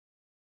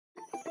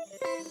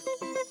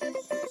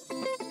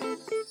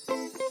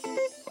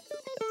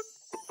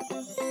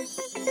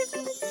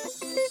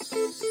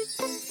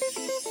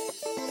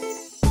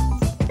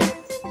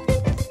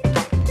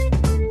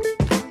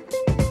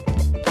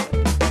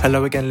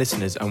Hello again,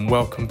 listeners, and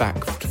welcome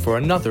back for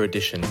another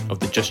edition of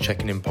the Just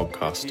Checking In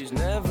podcast.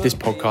 This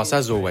podcast,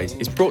 as always,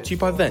 is brought to you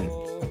by Vent,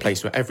 a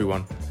place where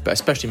everyone, but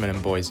especially men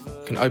and boys,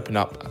 can open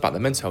up about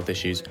their mental health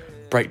issues,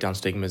 break down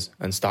stigmas,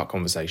 and start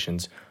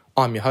conversations.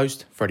 I'm your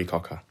host, Freddie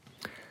Cocker.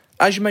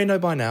 As you may know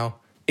by now,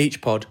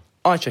 each pod,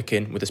 I check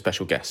in with a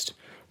special guest.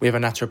 We have a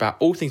natter about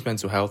all things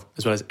mental health,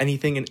 as well as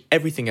anything and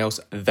everything else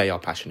they are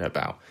passionate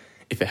about.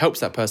 If it helps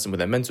that person with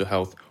their mental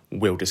health,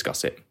 we'll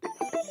discuss it.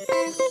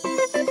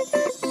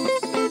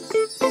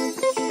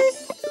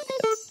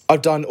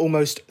 I've done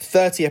almost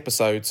 30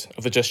 episodes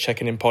of the Just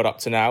Checking In pod up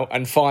to now,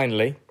 and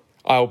finally,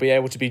 I'll be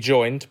able to be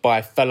joined by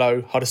a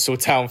fellow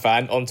Huddersfield Town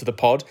fan onto the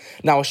pod.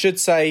 Now, I should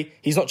say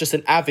he's not just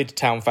an avid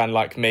Town fan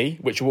like me,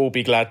 which we'll all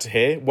be glad to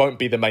hear, won't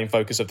be the main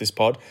focus of this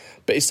pod,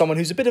 but he's someone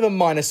who's a bit of a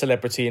minor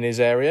celebrity in his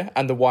area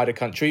and the wider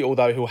country,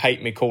 although he'll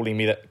hate me calling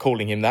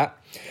him that.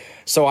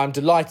 So I'm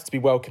delighted to be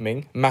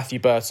welcoming Matthew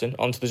Burton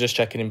onto the Just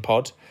Checking In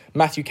pod.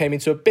 Matthew came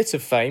into a bit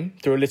of fame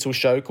through a little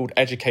show called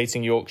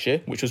Educating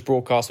Yorkshire, which was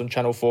broadcast on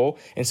Channel 4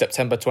 in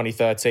September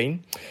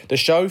 2013. The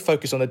show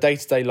focused on the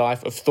day-to-day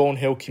life of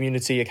Thornhill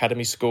Community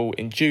Academy School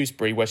in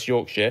Dewsbury, West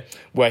Yorkshire,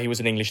 where he was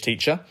an English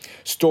teacher.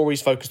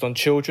 Stories focused on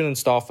children and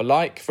staff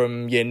alike,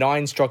 from Year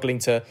 9 struggling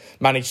to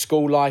manage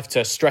school life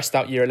to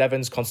stressed-out Year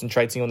 11s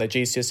concentrating on their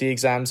GCSE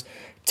exams,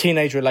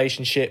 teenage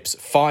relationships,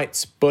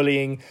 fights,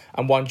 bullying,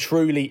 and one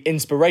truly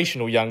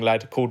inspirational young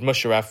lad called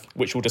Musharraf,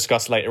 which we'll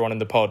discuss later on in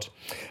the pod.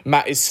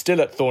 Matt is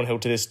still at Thornhill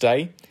to this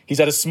day. He's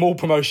had a small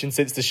promotion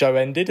since the show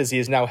ended, as he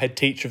is now head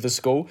teacher of the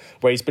school,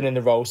 where he's been in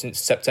the role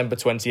since September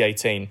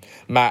 2018.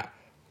 Matt,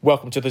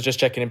 welcome to the Just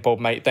Checking In pod,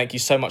 mate. Thank you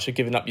so much for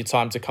giving up your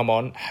time to come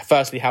on.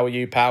 Firstly, how are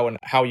you, pal, and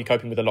how are you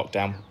coping with the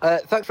lockdown?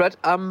 Thanks, Fred.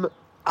 I'm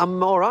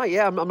all right,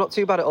 yeah. I'm not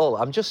too bad at all.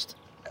 I just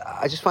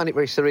find it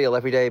very surreal.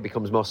 Every day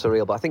becomes more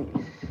surreal, but I think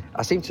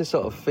I seem to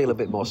sort of feel a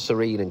bit more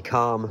serene and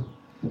calm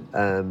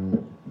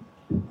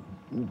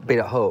being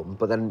at home.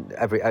 But then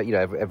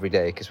every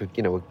day, because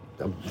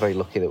I'm very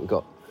lucky that we've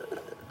got a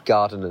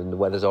garden and the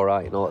weather's all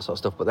right and all that sort of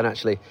stuff. But then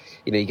actually,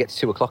 you get to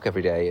 2 o'clock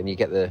every day and you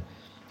get the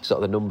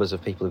sort of the numbers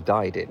of people who've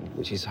died in,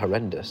 which is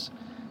horrendous.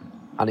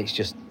 And it's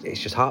just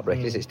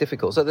heartbreaking. It's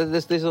difficult. So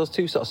there's those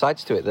two sort of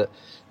sides to it that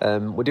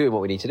we're doing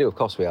what we need to do. Of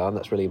course we are, and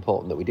that's really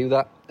important that we do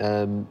that.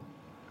 And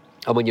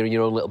when you're in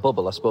your own little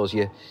bubble, I suppose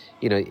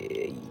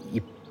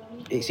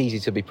it's easy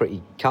to be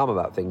pretty calm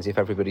about things if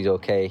everybody's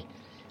okay,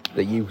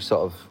 that you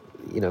sort of,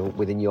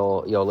 within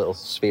your little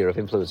sphere of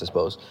influence, I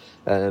suppose.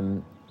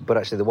 But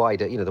actually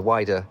the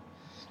wider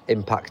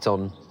impact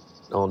on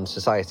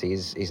society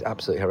is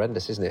absolutely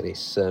horrendous, isn't it?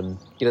 It's, the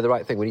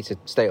right thing. We need to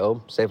stay at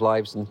home, save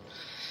lives and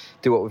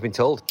do what we've been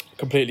told.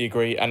 Completely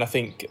agree. And I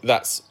think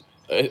that's,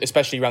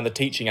 especially around the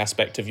teaching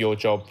aspect of your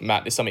job,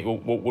 Matt, is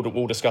something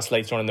we'll discuss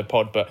later on in the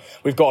pod, but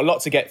we've got a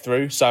lot to get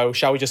through, so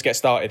shall we just get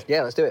started?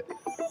 Yeah, let's do it.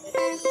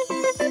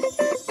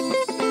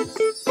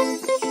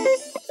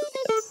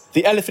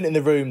 The elephant in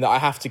the room that I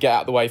have to get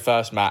out of the way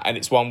first, Matt, and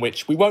it's one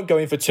which we won't go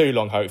in for too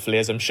long, hopefully,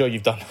 as I'm sure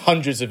you've done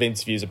hundreds of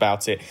interviews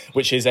about it,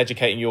 which is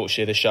Educating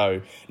Yorkshire, the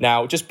show.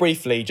 Now, just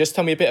briefly, just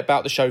tell me a bit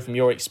about the show from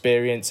your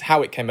experience,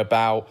 how it came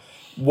about,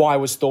 why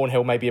was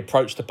Thornhill maybe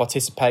approached to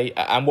participate,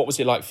 and what was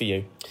it like for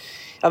you?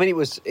 I mean, it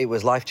was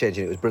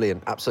life-changing. It was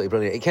brilliant, absolutely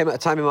brilliant. It came at a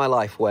time in my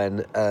life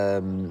when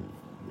my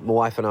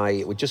wife and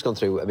I, we'd just gone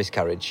through a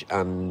miscarriage,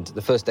 and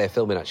the first day of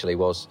filming actually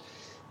was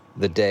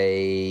the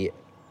day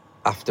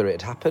after it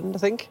had happened, I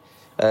think.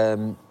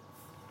 And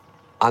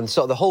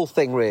sort of the whole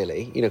thing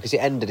really, because it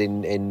ended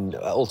in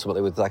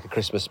ultimately with like a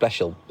Christmas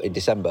special in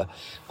December,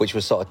 which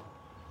was sort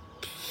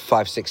of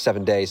 5, 6,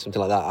 7 days, something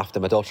like that, after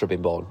my daughter had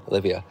been born,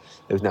 Olivia,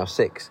 who was now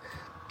 6.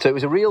 So it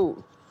was a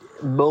real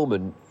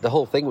moment. The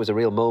whole thing was a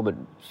real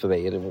moment for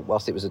me, and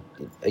whilst it was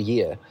a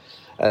year,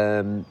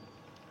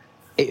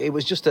 it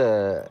was just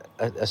a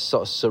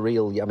sort of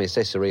surreal. I mean,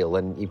 say surreal,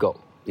 then you've got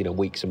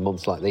weeks and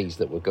months like these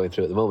that we're going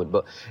through at the moment.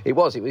 But it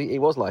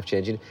was life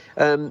changing.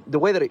 The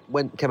way that it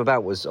came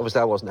about was, obviously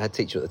I wasn't a head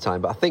teacher at the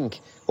time, but I think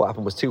what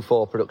happened was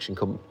 24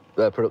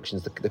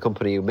 Productions, the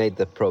company who made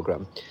the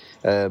programme,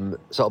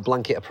 sort of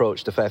blanket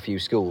approached a fair few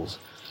schools,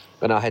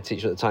 and our head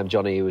teacher at the time,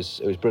 Johnny, who was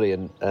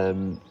brilliant,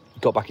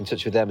 got back in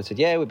touch with them and said,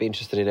 yeah, we'd be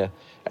interested in a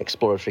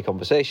exploratory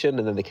conversation.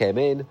 And then they came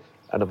in,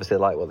 and obviously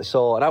they liked what they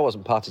saw, and I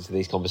wasn't party to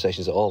these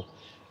conversations at all.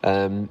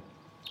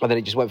 And then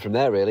it just went from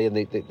there, really, and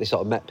they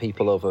sort of met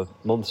people over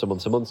months and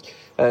months and months.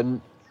 And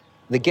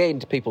they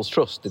gained people's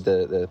trust, did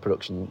the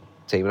production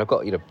team. And I've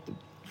got,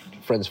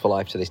 friends for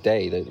life to this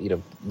day. They're,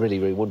 really,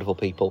 really wonderful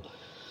people,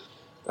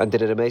 and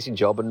did an amazing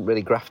job and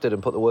really grafted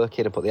and put the work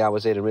in and put the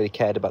hours in and really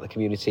cared about the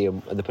community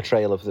and the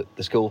portrayal of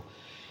the school.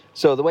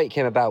 So the way it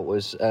came about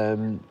was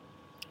in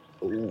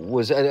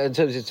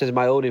terms of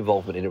my own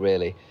involvement in it,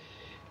 really,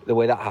 the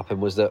way that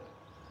happened was that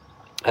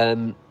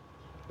they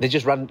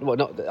just ran. Well,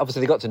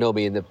 obviously they got to know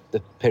me in the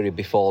period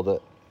before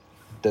that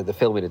the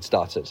filming had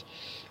started.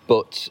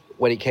 But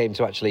when it came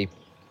to actually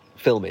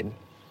filming,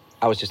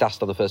 I was just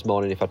asked on the first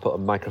morning if I'd put a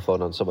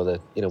microphone on some of the,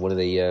 one of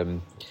the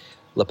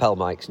lapel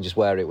mics and just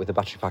wear it with a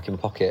battery pack in my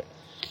pocket.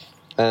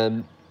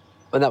 And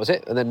that was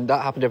it. And then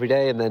that happened every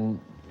day. And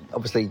then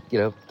obviously,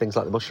 things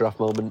like the Musharraf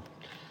moment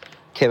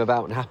came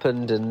about and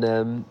happened,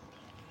 and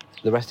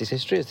the rest is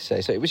history, as they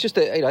say. So it was just,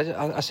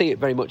 I see it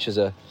very much as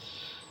a,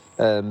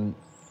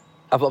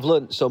 I've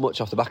learned so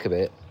much off the back of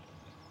it.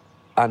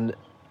 And,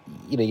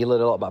 you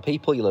learn a lot about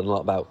people, you learn a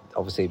lot about,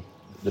 obviously,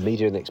 the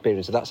media and the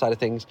experience of that side of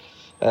things.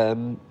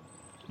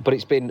 But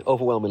it's been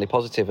overwhelmingly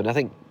positive. And I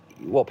think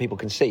what people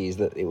can see is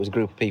that it was a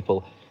group of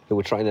people who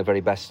were trying their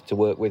very best to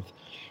work with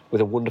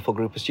a wonderful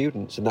group of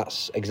students. And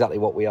that's exactly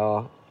what we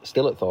are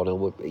still at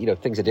Thornhill.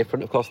 Things are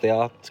different, of course they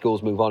are.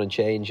 Schools move on and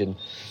change, and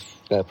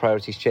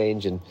priorities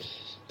change, and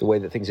the way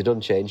that things are done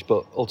change.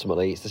 But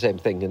ultimately, it's the same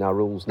thing. And our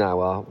rules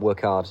now are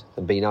work hard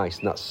and be nice.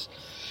 And that's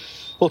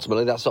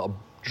sort of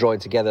drawing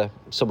together,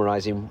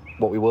 summarising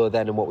what we were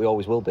then and what we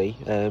always will be,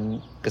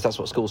 because that's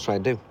what schools try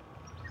and do.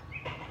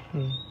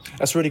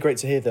 That's really great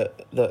to hear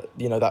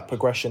that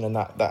progression and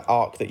that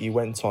arc that you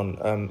went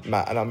on,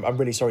 Matt. And I'm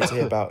really sorry to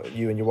hear about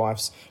you and your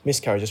wife's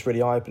miscarriage. It's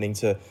really eye-opening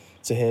to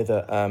hear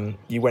that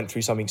you went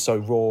through something so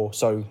raw,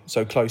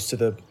 so close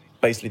to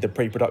basically the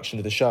pre-production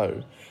of the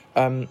show.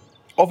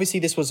 Obviously,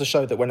 this was a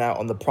show that went out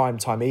on the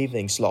primetime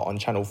evening slot on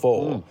Channel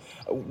 4.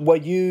 Were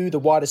you, the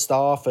wider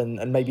staff,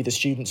 and maybe the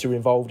students who were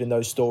involved in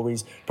those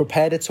stories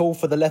prepared at all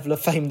for the level of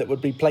fame that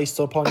would be placed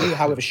upon you,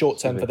 however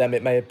short-term for them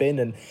it may have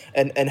been?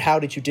 And how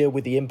did you deal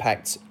with the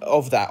impact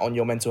of that on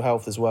your mental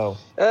health as well?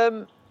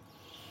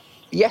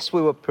 Yes,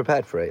 we were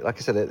prepared for it. Like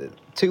I said,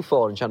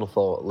 2-4 and Channel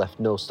 4 left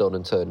no stone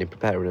unturned in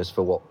preparing us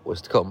for what was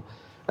to come.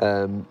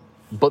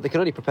 But they can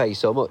only prepare you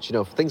so much.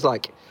 Things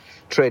like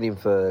training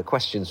for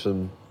questions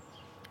from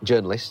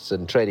journalists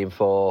and training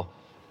for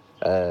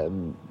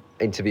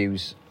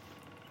interviews,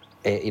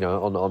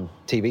 on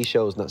TV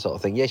shows and that sort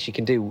of thing. Yes, you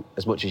can do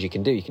as much as you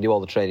can do. You can do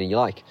all the training you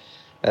like.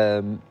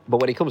 But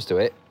when it comes to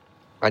it,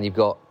 and you've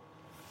got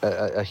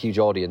a huge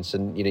audience,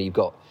 and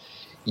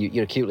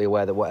you're acutely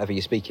aware that whatever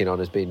you're speaking on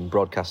has been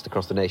broadcast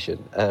across the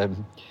nation,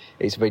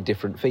 it's a very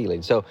different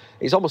feeling. So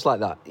it's almost like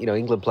that.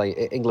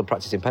 England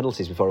practicing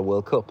penalties before a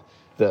World Cup.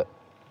 That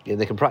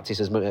they can practice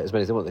as many as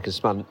they want. They can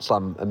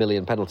slam a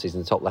million penalties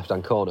in the top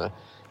left-hand corner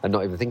and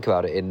not even think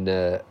about it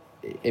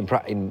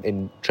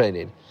in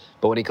training.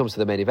 But when it comes to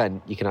the main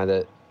event, you can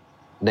either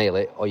nail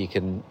it or you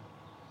can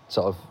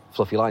sort of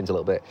fluff your lines a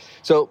little bit.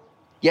 So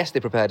yes, they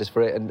prepared us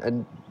for it,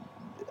 and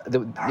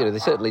they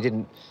certainly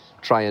didn't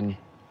try and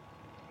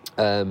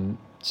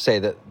say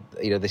that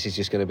this is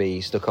just going to be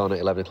stuck on at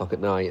 11 o'clock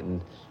at night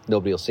and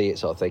nobody will see it,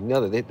 sort of thing.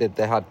 No,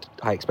 they had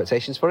high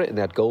expectations for it, and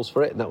they had goals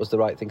for it, and that was the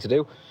right thing to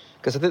do.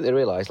 Because I think they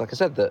realised, like I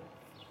said, that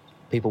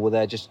people were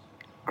there just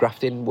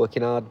grafting,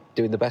 working hard,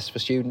 doing the best for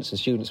students, and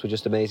students were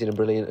just amazing and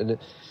brilliant, and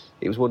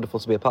it was wonderful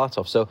to be a part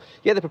of. So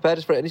yeah, they prepared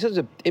us for it. And in terms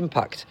of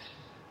impact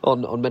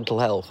on mental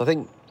health, I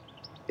think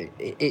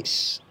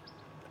it's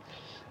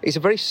a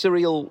very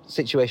surreal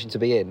situation to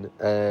be in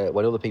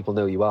when other people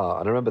know you are.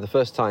 And I remember the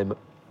first time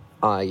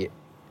I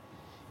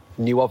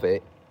knew of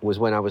it was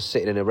when I was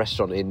sitting in a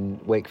restaurant in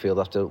Wakefield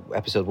after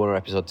episode 1 or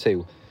episode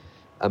 2,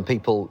 and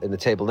people in the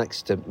table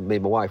next to me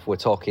and my wife were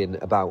talking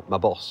about my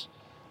boss.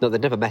 No,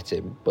 they'd never met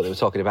him, but they were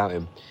talking about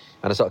him.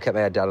 And I sort of kept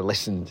my head down and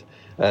listened.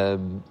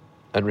 And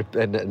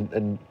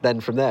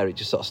then from there, it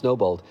just sort of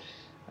snowballed.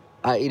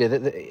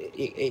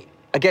 Again,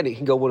 it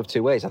can go one of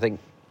two ways. I think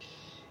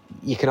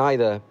you can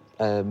either...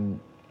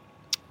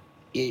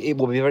 it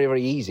will be very,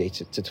 very easy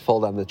to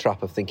fall down the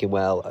trap of thinking,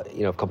 well,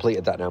 I've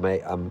completed that now,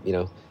 mate. I'm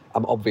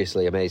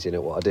obviously amazing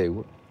at what I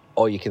do.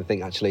 Or you can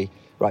think, actually,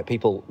 right,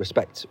 people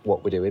respect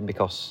what we're doing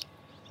because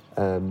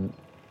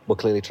we're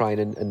clearly trying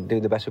and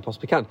doing the best we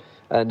possibly can.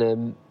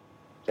 And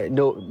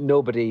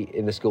nobody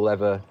in the school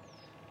ever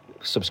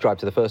subscribed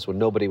to the first one.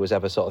 Nobody was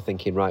ever sort of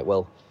thinking, right,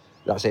 well,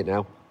 that's it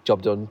now.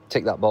 Job done.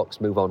 Tick that box.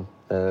 Move on.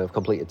 I've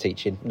completed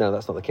teaching. No,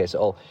 that's not the case at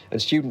all.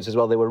 And students as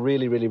well, they were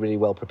really, really, really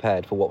well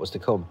prepared for what was to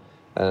come.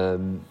 I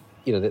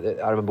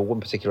remember one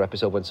particular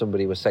episode when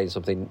somebody was saying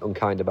something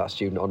unkind about a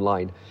student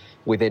online.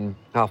 Within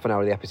half an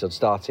hour of the episode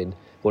starting,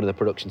 one of the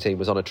production team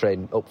was on a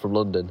train up from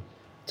London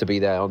to be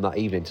there on that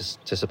evening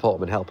to support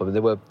them and help them. And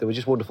they were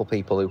just wonderful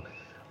people who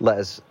let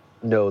us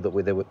know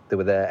that they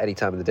were there any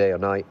time of the day or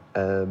night.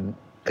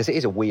 Because it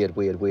is a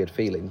weird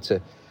feeling to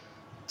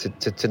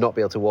not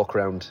be able to walk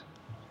around,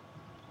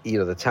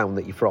 the town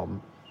that you're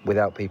from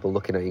without people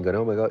looking at you and going,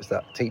 oh my God, it's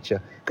that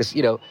teacher. Because,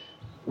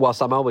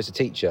 whilst I'm always a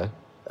teacher,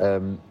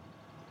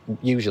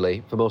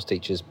 usually for most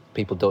teachers,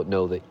 people don't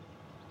know that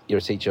you're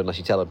a teacher unless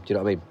you tell them. Do you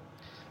know what I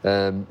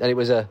mean? And it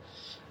was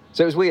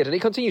so it was weird, and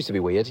it continues to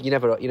be weird. You're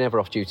never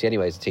off duty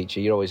anyway as a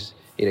teacher. You're always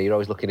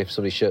looking if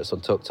somebody's shirt's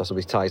untucked or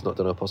somebody's tie's not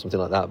done up or something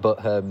like that.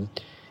 But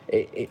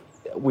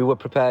we were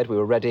prepared, we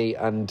were ready,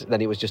 and then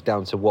it was just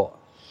down to what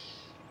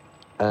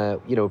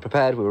we were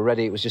prepared, we were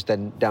ready. It was just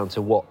then down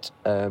to what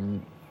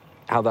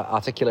how that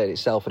articulated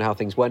itself and how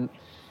things went.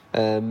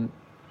 And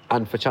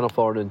for Channel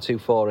 4 and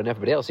 2-4 and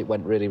everybody else, it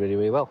went really, really,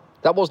 really well.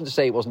 That wasn't to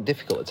say it wasn't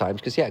difficult at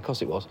times, because, yeah, of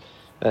course it was.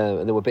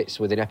 And there were bits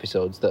within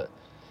episodes that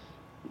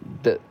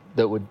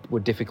were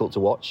difficult to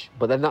watch.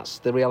 But then that's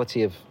the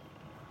reality of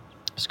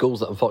schools,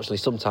 that unfortunately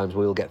sometimes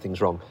we will get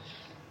things wrong.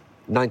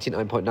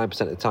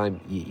 99.9% of the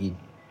time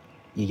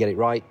you get it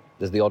right.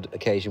 There's the odd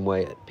occasion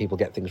where people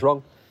get things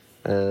wrong.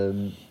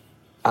 And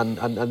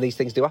these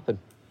things do happen.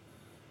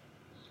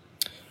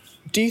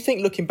 Do you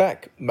think, looking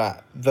back,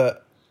 Matt,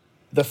 that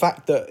the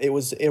fact that it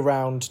was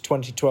around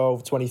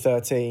 2012,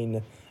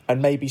 2013,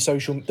 and maybe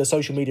the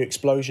social media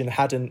explosion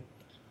hadn't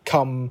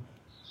come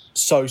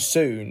so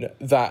soon,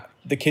 that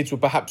the kids were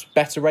perhaps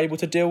better able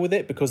to deal with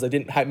it because they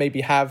didn't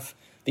maybe have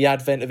the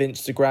advent of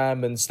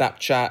Instagram and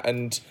Snapchat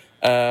and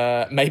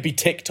maybe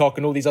TikTok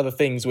and all these other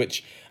things,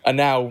 which are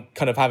now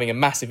kind of having a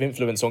massive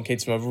influence on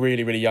kids from a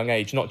really, really young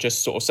age, not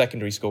just sort of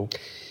secondary school?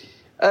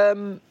 I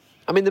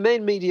mean, the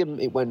main medium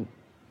it went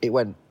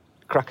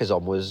crackers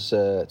on was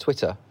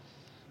Twitter,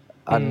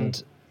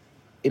 and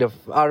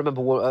I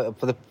remember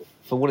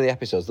for one of the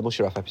episodes, the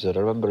Musharraf episode, I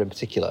remember in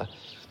particular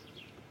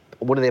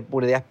one of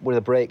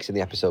the breaks in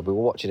the episode. We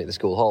were watching it at the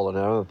school hall, and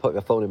I remember putting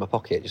my phone in my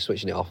pocket, just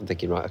switching it off and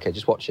thinking, right, okay,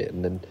 just watch it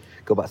and then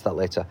go back to that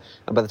later.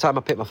 And by the time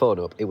I picked my phone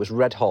up, it was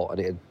red hot and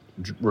it had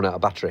run out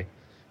of battery,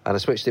 and I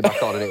switched it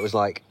back on, and it was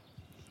like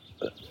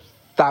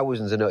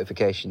thousands of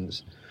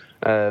notifications.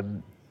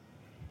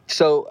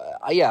 So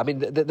I mean,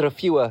 there are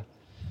fewer.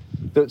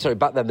 Sorry,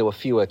 back then there were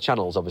fewer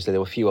channels. Obviously, there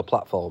were fewer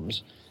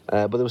platforms,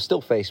 but there was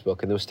still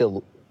Facebook and there was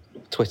still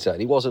Twitter.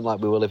 And it wasn't like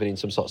we were living in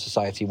some sort of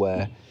society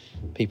where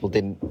people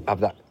didn't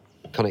have that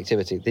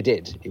connectivity. They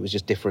did. It was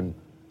just different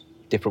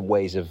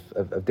ways of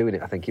doing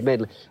it. I think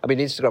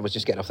Instagram was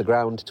just getting off the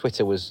ground.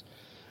 Twitter was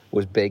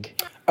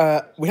big.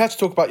 We have to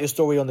talk about your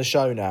story on the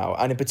show now,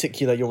 and in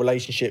particular your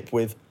relationship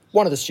with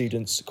one of the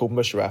students called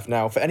Musharraf.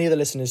 Now, for any of the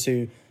listeners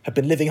who have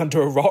been living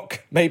under a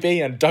rock, maybe,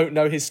 and don't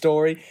know his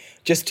story,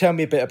 just tell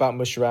me a bit about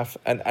Musharraf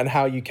and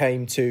how you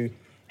came to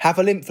have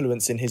an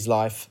influence in his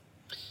life,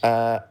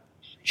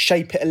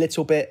 shape it a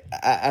little bit,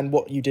 and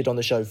what you did on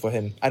the show for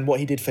him, and what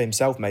he did for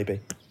himself, maybe.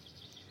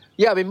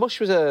 Yeah, I mean, Mush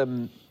was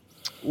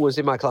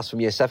in my class from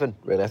year 7,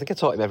 really. I think I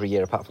taught him every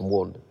year apart from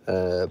one,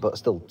 but I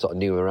still sort of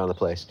knew him around the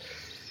place.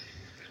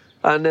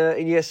 And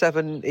in year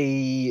 7,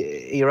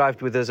 he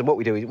arrived with us, and what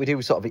we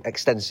do sort of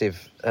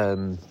extensive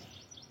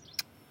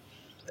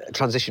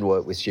transition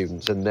work with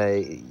students, and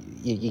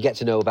you get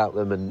to know about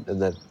them and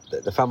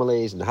the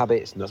families and the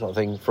habits and that sort of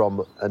thing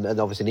and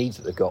obviously needs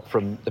that they've got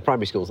from the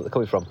primary schools that they're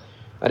coming from.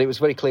 And it was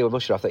very clear with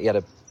Musharraf that he had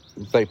a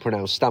very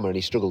pronounced stammer, and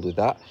he struggled with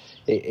that.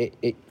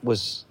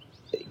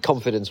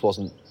 Confidence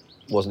wasn't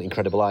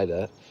incredible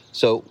either.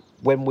 So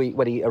when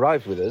he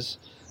arrived with us,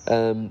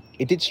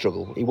 he did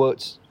struggle. He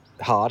worked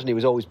hard, and he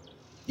was always,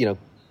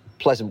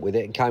 pleasant with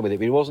it and kind with it.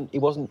 But he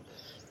wasn't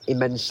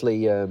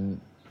immensely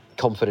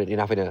confident in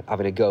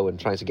having a go and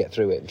trying to get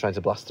through it and trying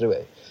to blast through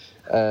it.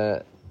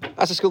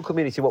 As a school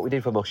community, what we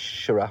did for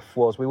Musharraf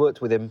was we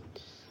worked with him,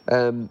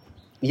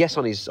 yes,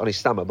 on his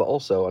stammer, but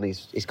also on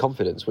his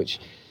confidence, which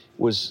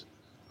was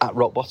at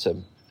rock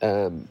bottom.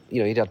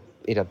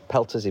 He'd had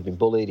pelters, he'd been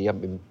bullied, he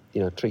hadn't been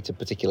treated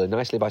particularly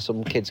nicely by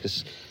some kids,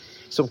 because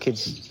some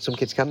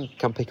kids can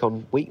pick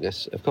on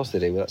weakness. Of course they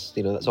do.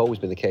 That's always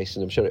been the case,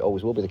 and I'm sure it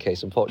always will be the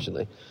case,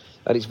 unfortunately.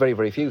 And it's very,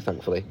 very few,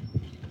 thankfully.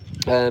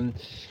 But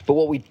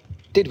what we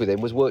did with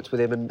him was worked with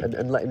him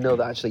and let him know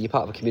that actually you're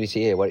part of a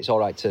community here where it's all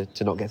right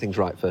to not get things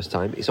right first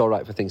time. It's all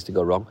right for things to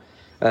go wrong.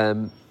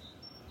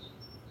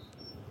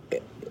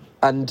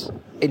 And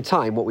in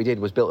time, what we did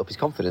was build up his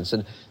confidence,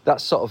 and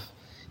that sort of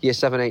year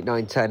 7, 8,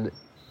 9, 10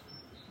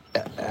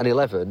 and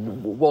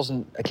 11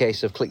 wasn't a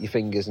case of click your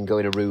fingers and go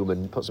in a room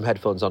and put some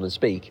headphones on and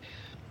speak.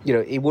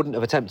 He wouldn't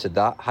have attempted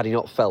that had he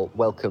not felt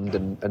welcomed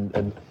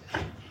and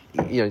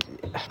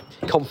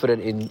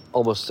confident in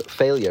almost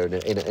failure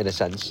in a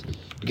sense,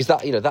 because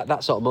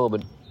that sort of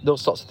moment,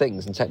 those sorts of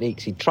things and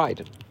techniques he'd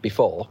tried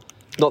before,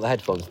 not the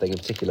headphones thing in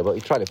particular, but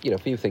he tried a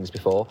few things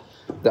before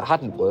that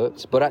hadn't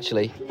worked. But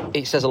actually,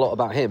 it says a lot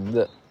about him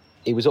that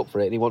he was up for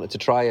it and he wanted to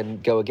try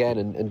and go again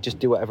and just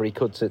do whatever he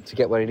could to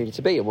get where he needed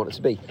to be and wanted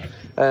to be.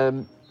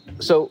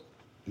 So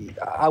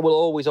I will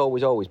always,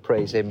 always, always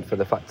praise him for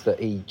the fact that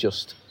he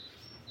just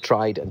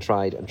tried and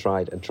tried and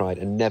tried and tried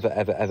and never,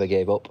 ever, ever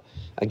gave up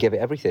and gave it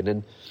everything.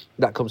 And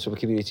that comes from a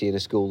community in a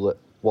school that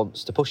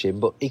wants to push him,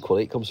 but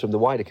equally it comes from the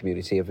wider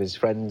community of his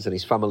friends and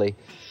his family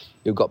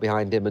who got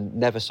behind him and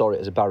never saw it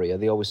as a barrier.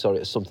 They always saw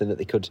it as something that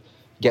they could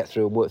get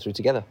through and work through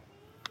together.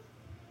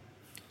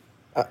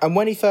 And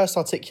when he first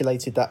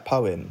articulated that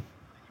poem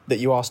that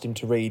you asked him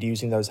to read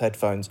using those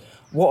headphones,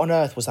 what on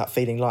earth was that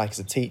feeling like as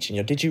a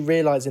teacher? Did you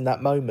realise in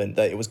that moment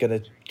that it was going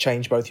to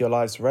change both your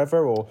lives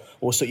forever, or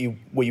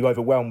were you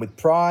overwhelmed with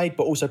pride,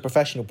 but also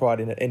professional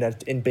pride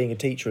in being a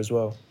teacher as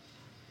well?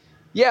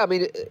 Yeah, I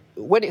mean,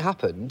 when it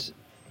happened,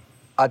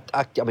 I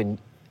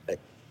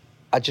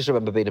just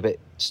remember being a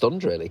bit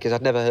stunned, really, because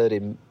I'd never heard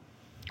him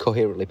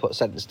coherently put a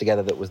sentence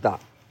together that was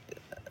that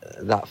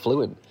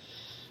fluent.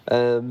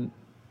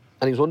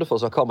 And he was wonderful.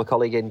 So I called my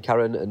colleague in,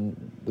 Karen,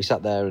 and we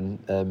sat there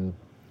and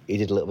he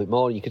did a little bit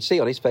more. You could see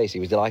on his face he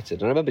was delighted.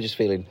 And I remember just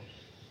feeling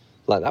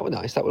Like, that were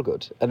nice, that were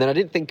good. And then I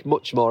didn't think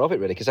much more of it,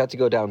 really, because I had to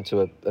go down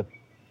to a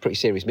pretty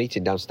serious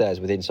meeting downstairs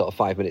within sort of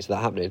 5 minutes of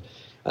that happening.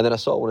 And then I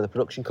saw one of the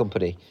production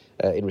company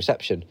in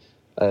reception,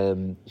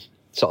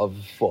 sort of,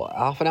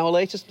 half an hour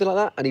later, something like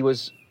that, and he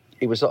was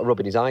sort of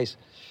rubbing his eyes.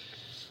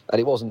 And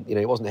it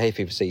wasn't hay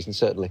fever season,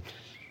 certainly.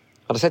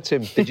 And I said to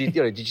him, did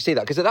you see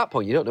that? Because at that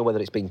point, you don't know whether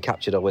it's been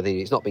captured or whether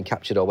it's not been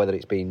captured or whether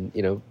it's been,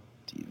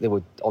 they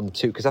were on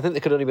 2, because I think they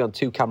could only be on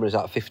 2 cameras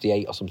out of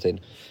 58 or something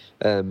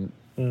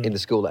in the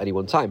school at any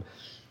one time.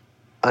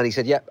 And he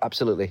said, "Yep,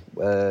 absolutely.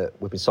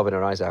 We've been sobbing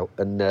our eyes out."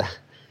 And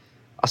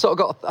I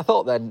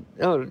thought then,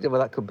 oh,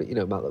 well, that could be,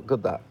 it might look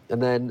good, that.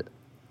 And then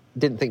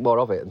didn't think more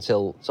of it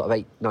until sort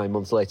of 8-9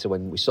 months later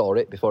when we saw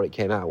it before it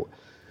came out.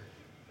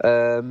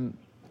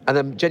 And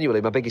then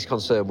genuinely, my biggest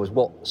concern was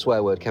what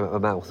swear word came out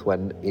of my mouth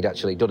when he'd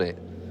actually done it,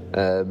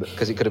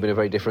 because it could have been a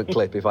very different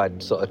clip if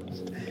I'd sort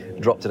of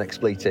dropped an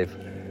expletive,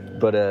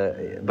 but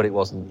it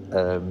wasn't.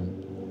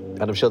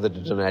 And I'm sure they'd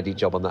have done an edit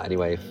job on that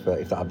anyway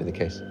if that had been the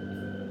case.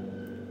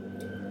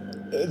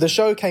 The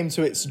show came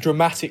to its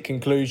dramatic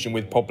conclusion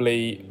with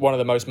probably one of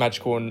the most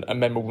magical and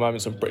memorable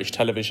moments on British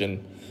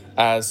television,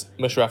 as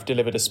Musharraf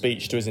delivered a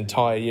speech to his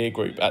entire year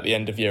group at the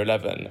end of year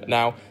 11.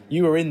 Now,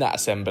 you were in that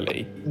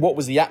assembly. What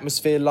was the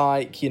atmosphere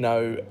like?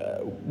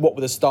 What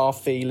were the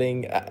staff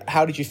feeling?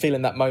 How did you feel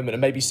in that moment?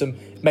 And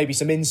maybe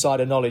some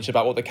insider knowledge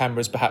about what the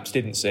cameras perhaps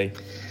didn't see.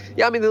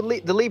 Yeah, I mean, the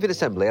leaving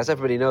assembly, as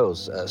everybody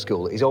knows at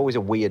school, is always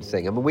a weird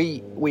thing. I mean,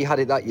 we had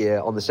it that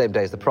year on the same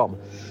day as the prom.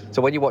 So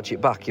when you watch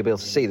it back, you'll be able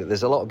to see that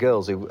there's a lot of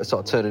girls who are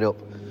sort of turning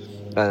up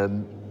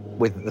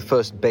with the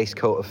first base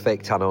coat of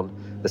fake tan on.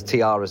 There's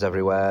tiaras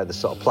everywhere. There's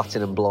sort of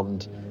platinum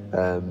blonde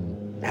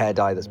hair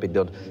dye that's been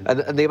done.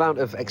 And the amount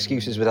of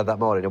excuses we had that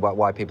morning about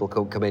why people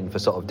couldn't come in for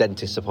sort of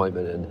dentist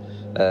appointment and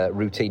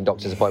routine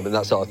doctor's appointment,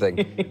 that sort of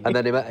thing. And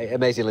then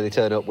amazingly they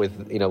turn up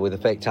with a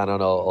fake tan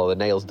on or the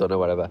nails done or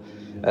whatever.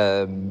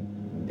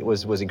 It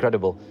was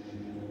incredible.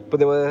 But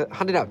they were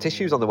handing out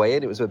tissues on the way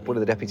in. It was one of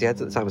the deputy heads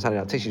at the time was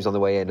handing out tissues on the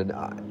way in,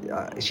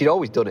 and she'd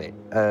always done it.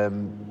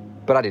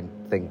 But I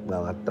didn't think,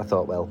 well, I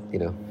thought, well,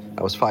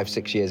 I was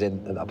 5-6 years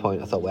in at that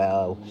point. I thought,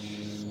 well,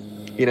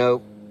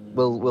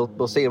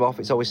 we'll see him off.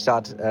 It's always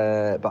sad,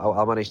 but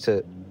I'll manage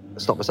to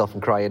stop myself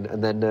from crying.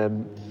 And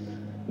then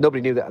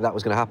nobody knew that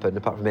was going to happen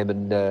apart from him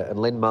and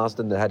Lynn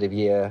Marsden, the head of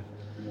year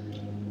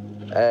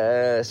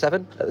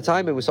 7 at the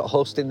time, who was sort of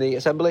hosting the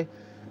assembly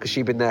because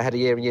she'd been there head of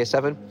year in year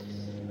 7.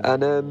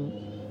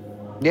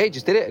 And he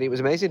just did it, and it was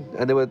amazing.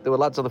 And there were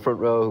lads on the front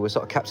row who were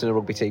sort of captain of a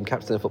rugby team,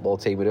 captain of a football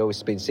team, who'd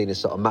always been seen as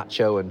sort of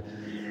macho and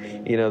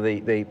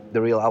the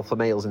real alpha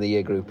males in the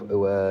year group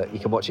who you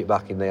can watch it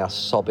back and they are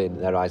sobbing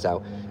their eyes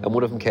out. And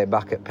one of them came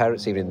back at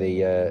parents' evening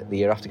the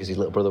year after because his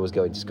little brother was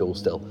going to school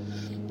still.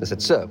 They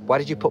said, "Sir, why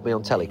did you put me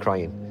on telly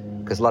crying?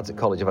 Because lads at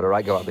college have had a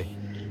right go at me."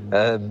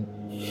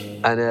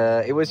 And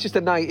it was just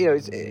a night,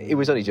 it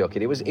was only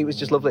joking. It was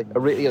just lovely, a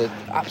really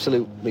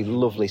absolutely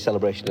lovely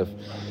celebration of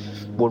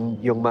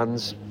one young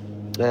man's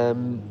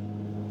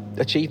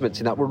achievements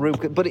in that one room.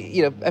 But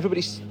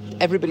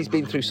everybody's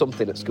been through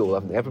something at school,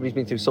 haven't they? Everybody's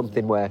been through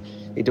something where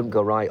it doesn't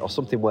go right, or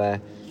something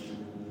where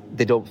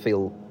they don't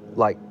feel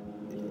like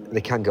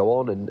they can go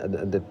on,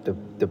 and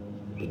they're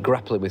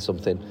grappling with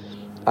something.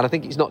 And I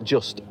think it's not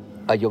just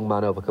a young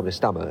man overcoming a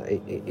stammer.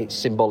 It's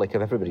symbolic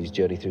of everybody's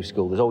journey through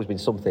school. There's always been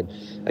something,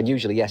 and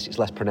usually, yes, it's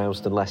less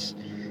pronounced and less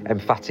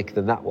emphatic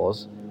than that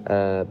was,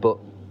 but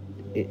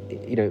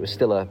it was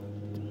still a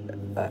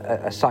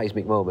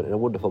seismic moment and a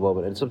wonderful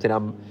moment, and something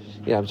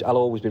I'll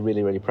always be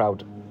really, really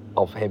proud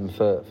of him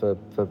for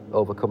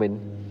overcoming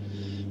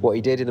what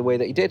he did in the way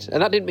that he did.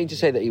 And that didn't mean to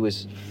say that he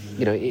was,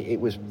 it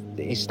was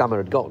his stammer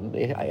had gone.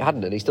 It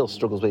hadn't, and he still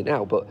struggles with it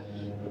now. But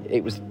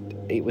it was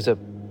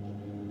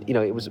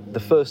the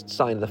first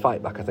sign of the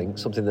fight back. I think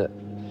something that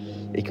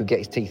he could get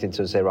his teeth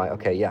into and say, right,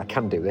 okay, yeah, I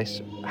can do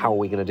this. How are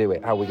we going to do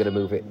it? How are we going to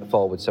move it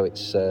forward so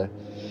it's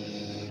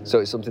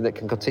something that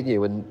can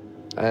continue? And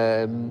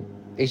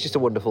he's just a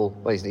wonderful.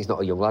 Well, he's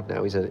not a young lad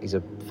now. He's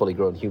a fully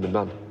grown human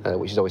man,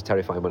 which is always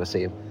terrifying when I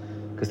see him,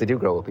 because they do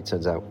grow up, it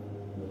turns out.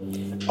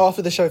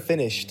 After the show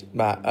finished,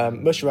 Matt,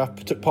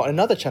 Musharraf took part in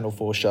another Channel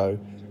 4 show,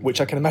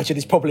 which I can imagine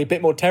is probably a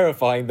bit more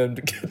terrifying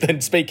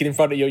than speaking in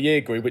front of your year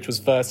group, which was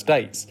First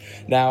Dates.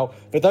 Now,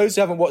 for those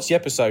who haven't watched the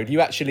episode, you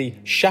actually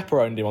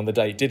chaperoned him on the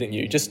date, didn't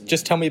you?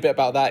 Just tell me a bit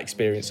about that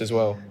experience as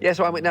well. Yeah,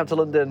 so I went down to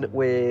London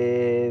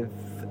with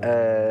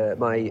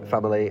my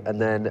family, and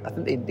then I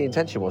think the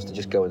intention was to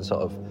just go and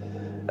sort of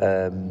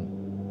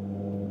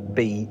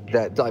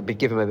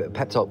give him a bit of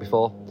pep talk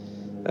before,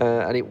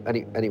 and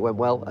it went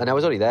well. And I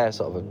was only there I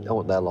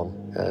wasn't there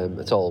long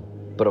at all,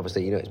 but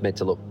obviously it's meant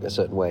to look a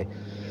certain way.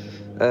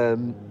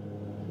 And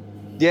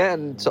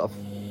sort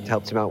of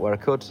helped him out where I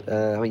could.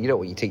 I mean, you know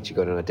what you teach, you're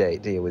going on a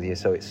date, do you, with you?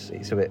 So it's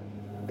a bit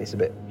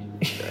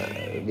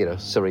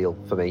surreal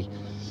for me.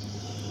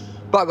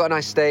 But I got a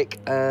nice steak,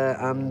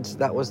 and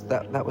that was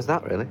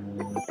that really.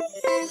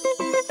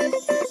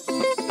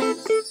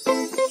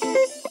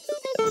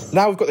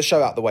 Now we've got the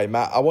show out the way,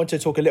 Matt, I want to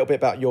talk a little bit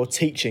about your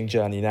teaching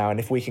journey now, and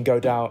if we can go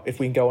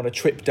on a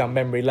trip down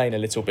memory lane a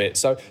little bit.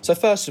 So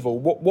first of all,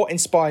 what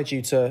inspired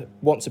you to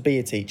want to be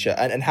a teacher,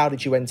 and how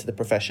did you enter the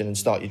profession and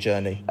start your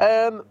journey?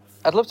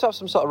 I'd love to have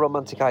some sort of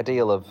romantic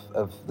ideal of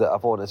that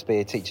I've wanted to be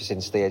a teacher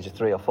since the age of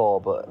 3 or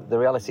 4, but the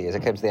reality is I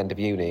came to the end of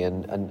uni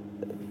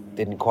and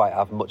didn't quite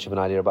have much of an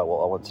idea about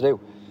what I want to do.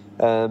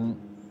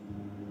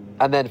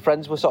 And then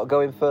friends were sort of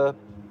going for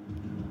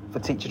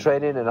teacher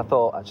training, and I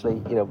thought, actually,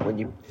 when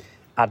you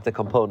add the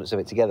components of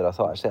it together, I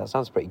thought, actually, that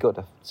sounds pretty good.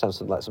 That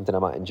sounds like something I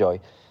might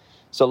enjoy.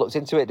 So I looked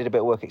into it, did a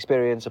bit of work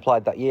experience,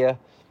 applied that year,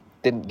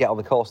 didn't get on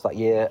the course that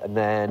year, and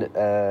then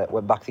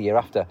went back the year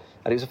after.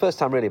 And it was the first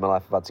time really in my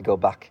life I've had to go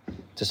back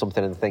to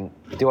something and think,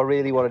 do I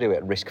really want to do it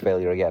and risk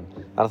failure again?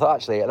 And I thought,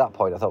 actually, at that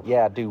point,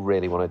 yeah, I do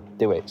really want to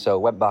do it. So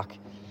went back,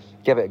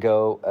 gave it a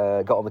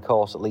go, got on the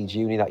course at Leeds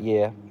Uni that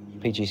year,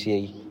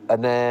 PGCE.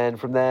 And then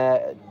from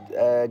there,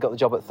 got the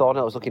job at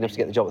Thornhill. I was lucky enough to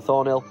get the job at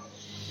Thornhill,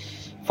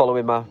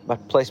 following my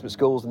placement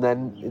schools, and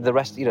then the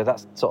rest,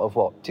 that's sort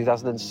of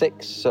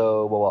 2006,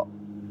 so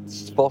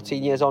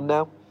 14 years on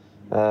now,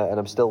 and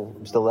I'm still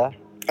there.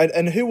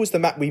 And who was the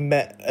Matt we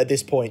met at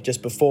this point,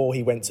 just before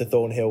he went to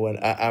Thornhill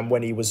and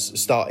when he was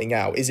starting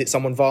out? Is it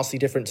someone vastly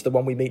different to the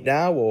one we meet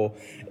now, or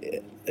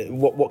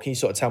what can you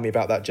sort of tell me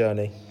about that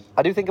journey?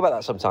 I do think about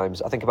that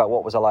sometimes. I think about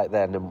what was I like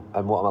then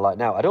and what am I like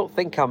now. I don't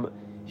think I'm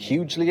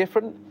hugely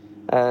different.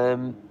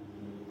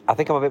 I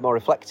think I'm a bit more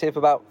reflective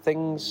about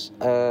things,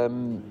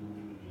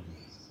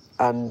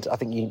 and I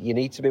think you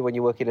need to be when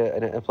you work in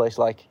a place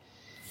like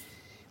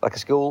a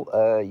school.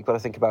 You've got to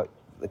think about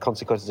the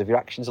consequences of your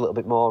actions a little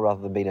bit more,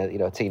 rather than being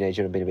a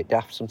teenager and being a bit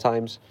daft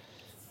sometimes.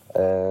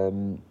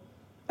 And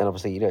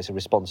obviously, it's a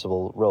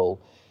responsible role.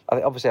 I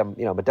think obviously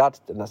I'm a dad,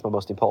 and that's my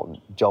most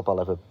important job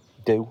I'll ever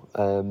do.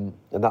 And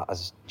that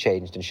has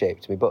changed and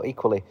shaped me. But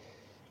equally,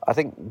 I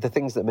think the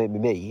things that made me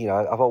me,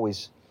 I've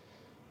always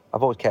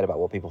cared about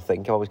what people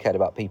think. I've always cared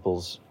about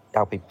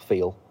how people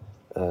feel.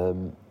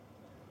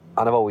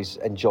 And I've always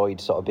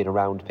enjoyed sort of being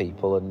around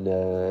people and,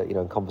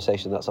 in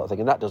conversation, that sort of thing.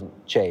 And that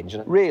doesn't change.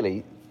 And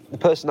really, the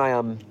person I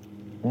am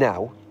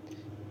now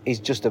is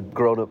just a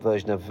grown-up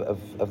version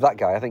of that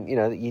guy. I think,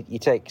 you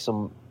take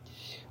some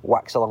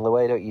whacks along the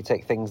way, don't you? You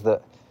take things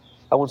that...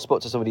 I once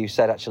spoke to somebody who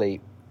said,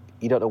 actually,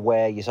 you don't know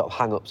where your sort of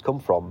hang-ups come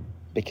from,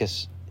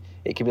 because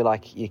it can be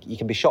like you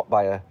can be shot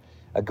by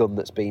a gun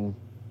that's been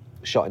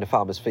shot in a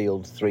farmer's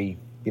field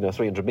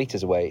 300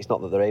 metres away. It's not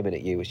that they're aiming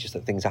at you, it's just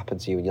that things happen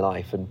to you in your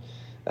life. And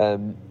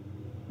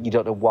you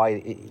don't know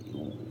why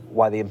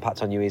the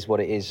impact on you is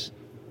what it is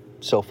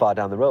so far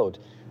down the road.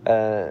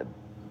 But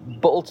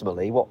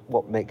ultimately,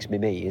 what makes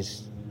me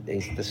is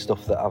the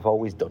stuff that I've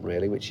always done,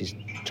 really, which is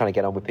trying to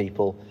get on with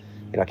people.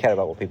 I care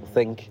about what people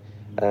think.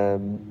 I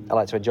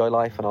like to enjoy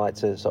life, and I like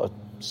to sort of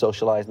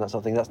socialise and that sort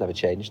of thing. That's never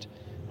changed.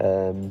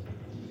 I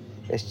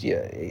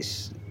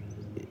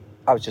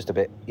was just a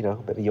bit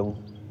of a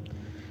young,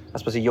 I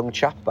suppose, a young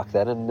chap back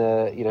then, and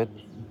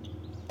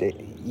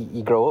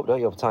you grow up, don't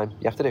you, over time?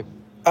 You have to do.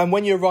 And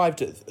when you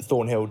arrived at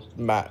Thornhill,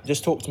 Matt,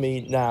 just talk to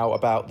me now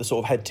about the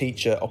sort of head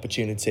teacher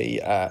opportunity.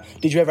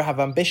 Did you ever have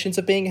ambitions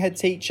of being a head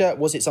teacher?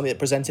 Was it something that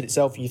presented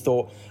itself and you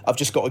thought, I've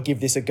just got to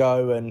give this a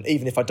go, and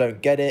even if I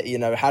don't get it,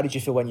 how did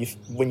you feel when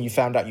you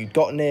found out you'd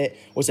gotten it?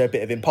 Was there a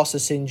bit of imposter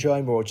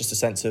syndrome, or just a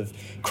sense of,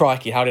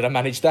 crikey, how did I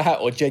manage that,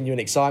 or genuine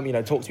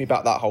excitement? Talk to me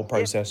about that whole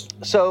process.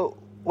 So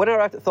when I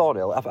arrived at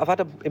Thornhill, I've had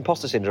an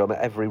imposter syndrome at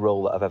every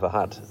role that I've ever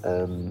had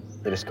in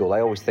a school. I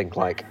always think,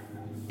 like,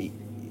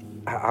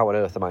 how on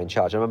earth am I in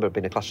charge? I remember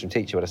being a classroom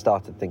teacher when I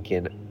started,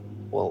 thinking,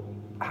 well,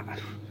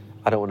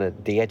 I don't want to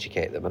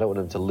de-educate them. I don't want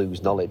them to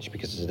lose knowledge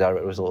because it's a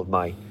direct result of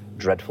my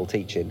dreadful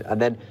teaching.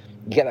 And then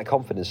you get that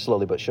confidence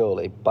slowly but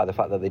surely by the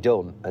fact that they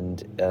don't.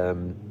 And,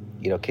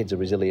 kids are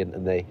resilient,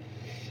 and they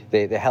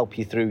help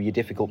you through your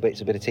difficult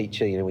bits of being a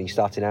teacher, when you're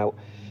starting out.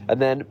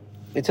 And then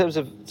in terms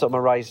of sort of my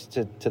rise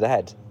to the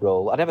head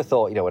role, I never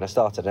thought, when I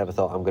started, I never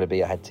thought I'm going to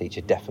be a head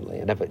teacher,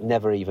 definitely. I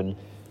never even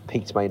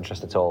piqued my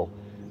interest at all.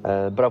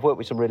 But I've worked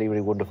with some really,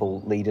 really wonderful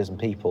leaders and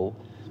people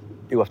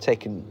who I've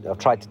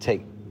tried to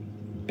take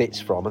bits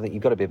from. I think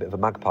you've got to be a bit of a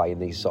magpie in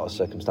these sort of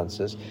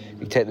circumstances.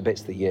 You take the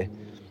bits that you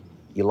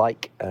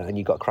like, and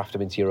you've got to craft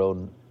them into your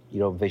own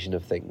vision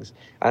of things.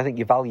 And I think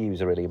your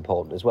values are really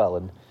important as well.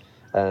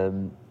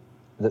 And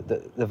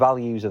the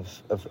values of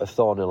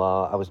Thornhill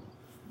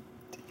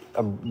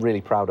I'm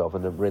really proud of,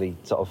 and I'm really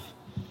sort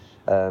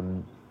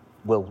of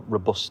will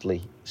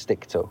robustly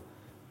stick to.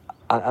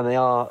 And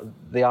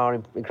they are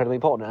incredibly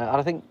important. And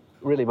I think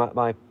really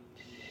my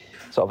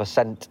sort of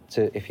ascent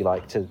to, if you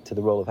like, to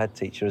the role of head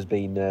teacher has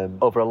been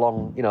over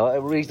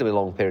a reasonably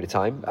long period of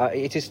time.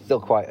 It is still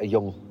quite a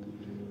young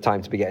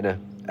time to be getting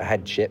a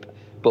headship,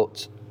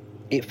 but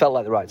it felt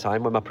like the right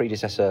time when my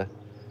predecessor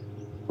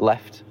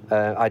left.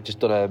 I'd just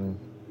done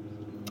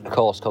a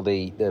course called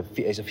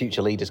it's a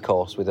Future Leaders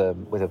course with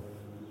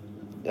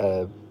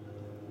a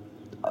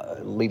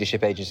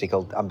leadership agency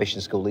called Ambition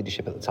School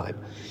Leadership at the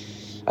time.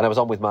 And I was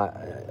on with my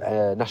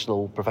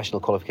national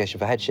professional qualification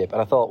for headship,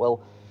 and I thought,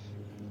 well,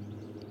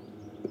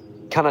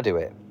 can I do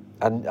it?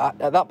 And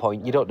at that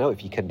point, you don't know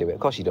if you can do it. Of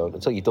course you don't.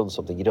 Until you've done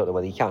something, you don't know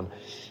whether you can.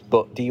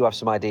 But do you have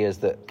some ideas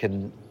that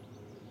can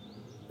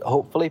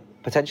hopefully,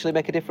 potentially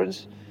make a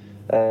difference?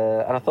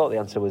 And I thought the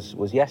answer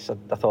was yes.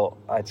 I thought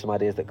I had some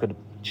ideas that could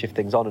shift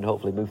things on and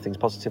hopefully move things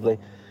positively.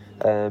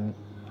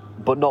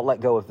 But not let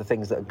go of the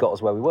things that had got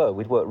us where we were.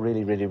 We'd worked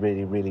really, really,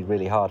 really, really,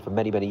 really hard for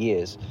many, many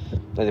years.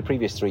 In the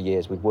previous 3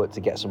 years, we'd worked to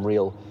get some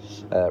real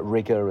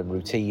rigour and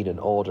routine and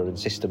order and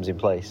systems in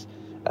place.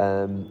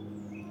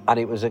 And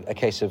it was a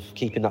case of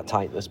keeping that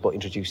tightness, but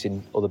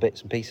introducing other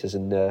bits and pieces.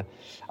 And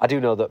I do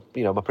know that,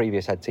 my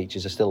previous head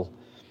teachers are still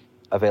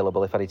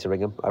available if I need to ring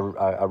them. I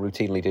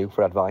routinely do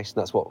for advice,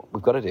 and that's what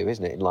we've got to do,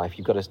 isn't it, in life?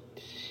 You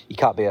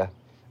can't be a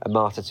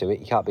martyr to it.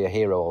 You can't be a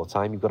hero all the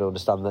time. You've got to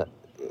understand that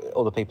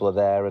other people are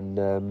there, and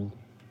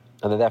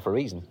they're there for a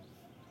reason.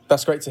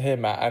 That's great to hear,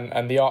 Matt.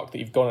 And the arc that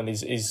you've gone on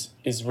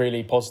is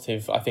really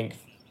positive, I think.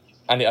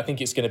 And I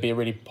think it's going to be a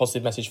really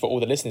positive message for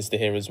all the listeners to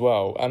hear as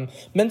well.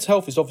 Mental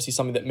health is obviously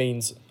something that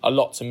means a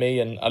lot to me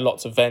and a lot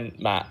to Vent,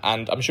 Matt,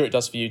 and I'm sure it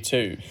does for you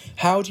too.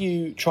 How do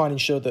you try and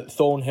ensure that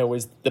Thornhill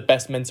is the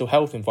best mental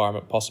health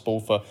environment possible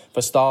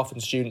for staff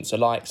and students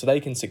alike so they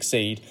can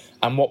succeed?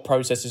 And what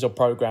processes or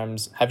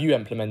programmes have you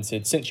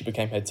implemented since you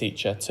became head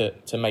teacher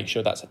to make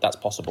sure that's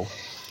possible?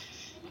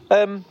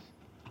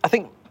 I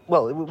think,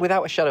 well,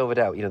 without a shadow of a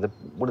doubt,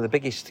 one of the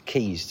biggest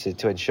keys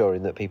to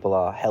ensuring that people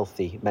are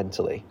healthy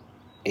mentally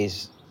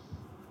is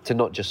to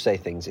not just say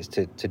things, it's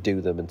to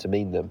do them and to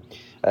mean them.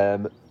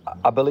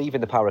 I believe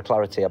in the power of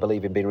clarity. I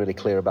believe in being really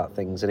clear about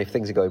things. And if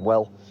things are going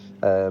well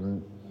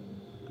and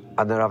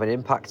they're having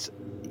impact,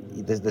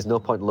 there's no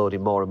point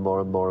loading more and more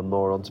and more and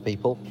more onto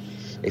people.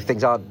 If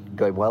things aren't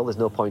going well, there's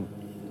no point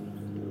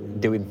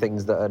doing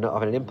things that are not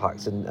having an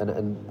impact,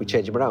 and we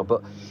change them around.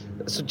 But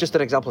so just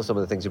an example of some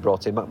of the things we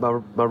brought in,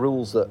 my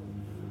rules that,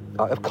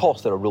 of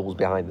course there are rules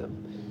behind them,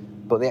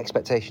 but the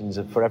expectations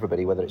for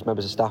everybody, whether it's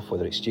members of staff,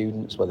 whether it's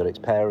students, whether it's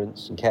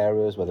parents and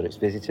carers, whether it's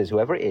visitors,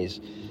 whoever it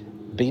is,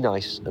 be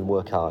nice and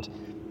work hard.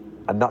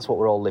 And that's what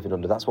we're all living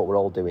under. That's what we're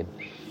all doing.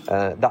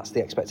 That's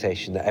the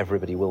expectation that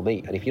everybody will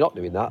meet. And if you're not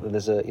doing that, then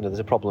there's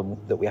a problem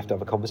that we have to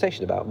have a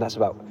conversation about. And that's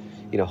about,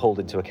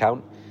 holding to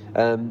account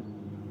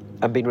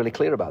and being really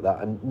clear about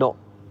that. And not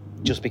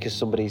just because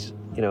somebody's,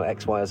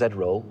 X, Y, or Z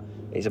role.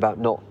 It's about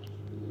not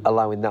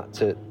allowing that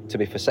to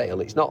be for sale.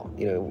 It's not,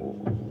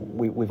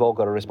 we've all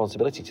got a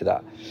responsibility to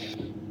that.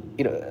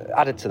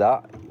 Added to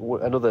that,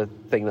 another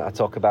thing that I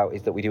talk about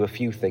is that we do a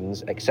few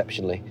things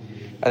exceptionally.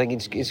 I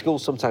think in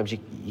schools sometimes you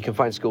can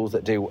find schools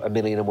that do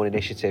 1,000,001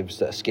 initiatives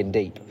that are skin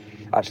deep.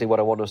 Actually, what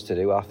I want us to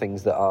do are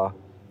things that are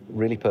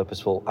really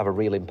purposeful, have a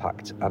real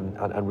impact,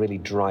 and really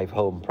drive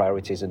home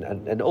priorities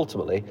and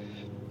ultimately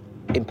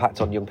impact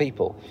on young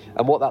people.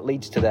 And what that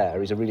leads to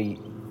there is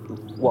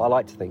what I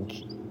like to think,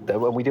 that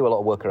when we do a lot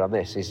of work around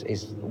this,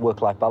 is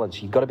work-life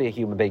balance. You've got to be a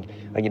human being,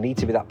 and you need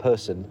to be that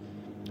person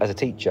as a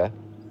teacher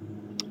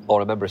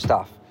or a member of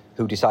staff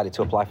who decided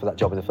to apply for that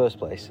job in the first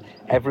place.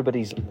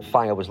 Everybody's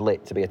fire was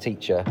lit to be a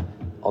teacher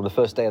on the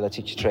first day of their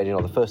teacher training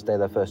or the first day of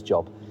their first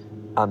job,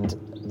 and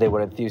they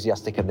were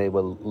enthusiastic and they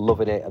were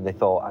loving it, and they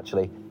thought,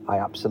 actually, I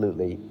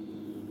absolutely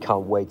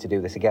can't wait to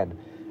do this again.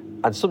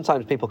 And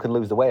sometimes people can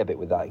lose the way a bit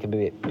with that. It can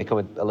become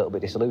a little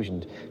bit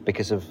disillusioned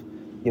because of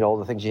all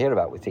the things you hear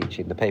about with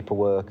teaching, the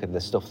paperwork and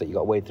the stuff that you got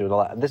to wade through and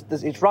all that. And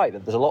it's right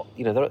that there's a lot,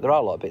 there are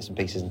a lot of bits and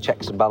pieces and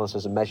checks and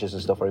balances and measures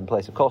and stuff are in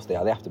place. Of course they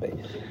are, they have to be.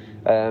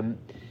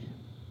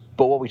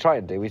 But what we try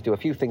and do is do a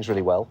few things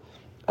really well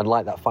and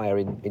light that fire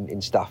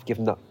in staff, give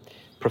them that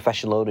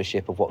professional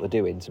ownership of what they're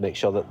doing to make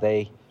sure that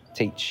they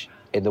teach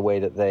in the way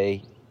that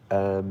they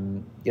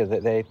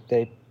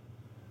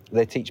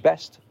teach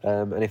best.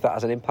 And if that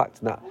has an impact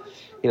and that,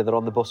 they're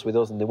on the bus with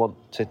us and they want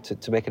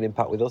to make an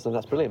impact with us, then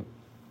that's brilliant.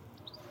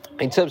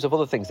 In terms of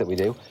other things that we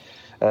do,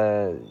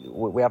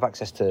 we have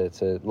access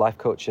to life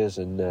coaches,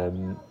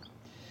 and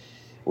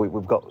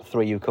we've got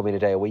 3 who come in a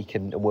day a week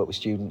and work with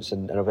students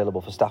and are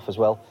available for staff as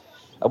well.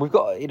 And we've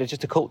got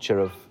just a culture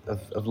of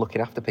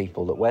looking after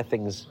people, that where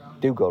things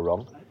do go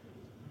wrong,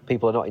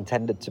 people are not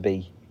intended to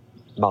be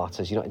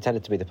martyrs. You're not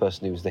intended to be the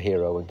person who's the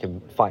hero and can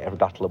fight every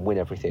battle and win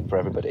everything for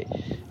everybody.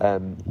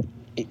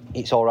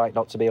 It's all right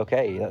not to be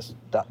okay.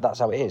 That's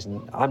how it is,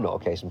 and I'm not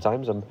okay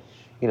sometimes.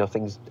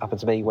 Things happen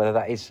to me, whether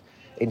that is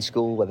in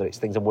school, whether it's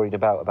things I'm worried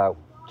about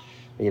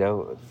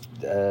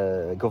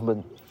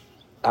government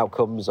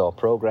outcomes or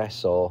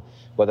progress, or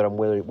whether I'm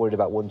worried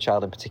about one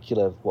child in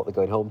particular, what they're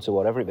going home to,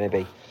 whatever it may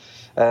be.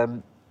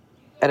 And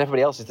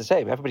everybody else is the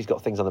same. Everybody's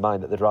got things on the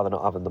mind that they'd rather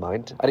not have on the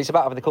mind. And it's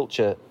about having the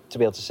culture to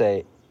be able to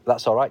say,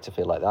 that's all right to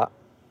feel like that.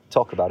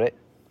 Talk about it.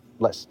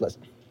 Let's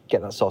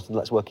get that sorted.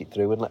 Let's work it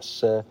through, and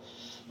let's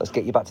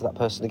get you back to that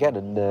person again,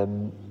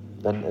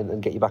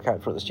 and get you back out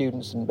in front of the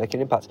students and make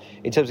an impact.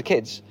 In terms of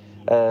kids,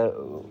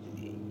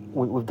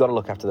 we've got to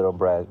look after their own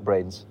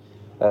brains.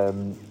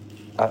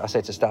 I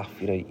say to staff,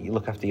 you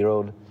look after your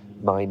own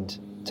mind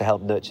to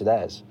help nurture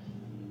theirs.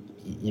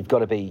 You've got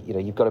to be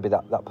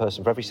that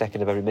person for every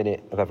second of every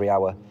minute of every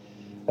hour,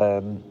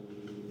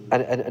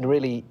 and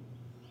really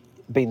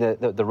being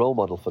the role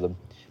model for them.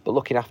 But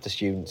looking after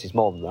students is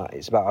more than that.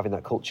 It's about having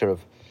that culture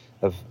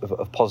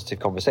of positive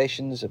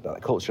conversations, about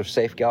that culture of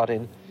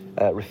safeguarding,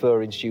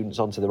 referring students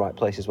onto the right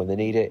places when they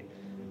need it.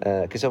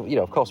 Because,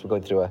 of course, we're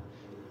going through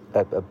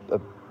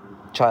a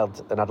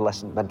child and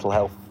adolescent mental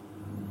health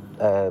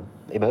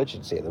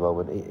emergency at the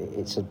moment.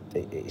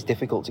 It's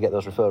difficult to get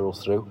those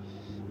referrals through.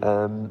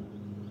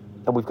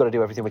 And we've got to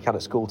do everything we can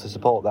at school to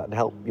support that and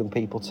help young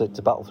people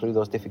to battle through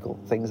those difficult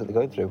things that they're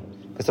going through.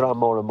 Because there are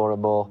more and more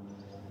and more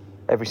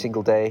every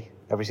single day,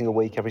 every single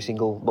week, every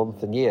single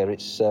month and year.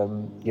 It's,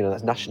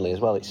 that's nationally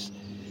as well. It's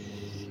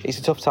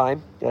a tough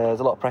time. There's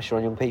a lot of pressure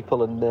on young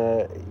people,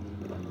 and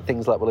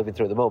things like we're living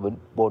through at the moment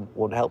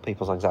won't help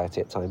people's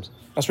anxiety at times.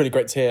 That's really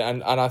great to hear.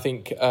 And I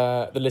think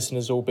the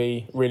listeners will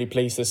be really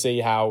pleased to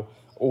see how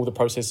all the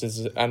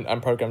processes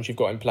and programs you've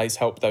got in place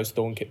help those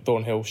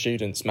Thornhill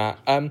students, Matt.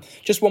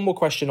 Just one more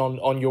question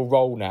on your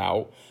role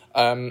now,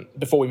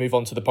 before we move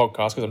on to the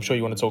podcast, because I'm sure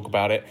you want to talk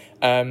about it.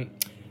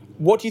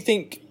 What do you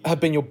think have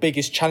been your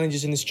biggest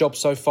challenges in this job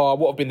so far?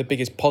 What have been the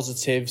biggest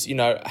positives?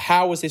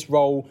 How has this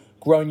role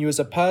grown you as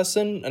a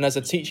person and as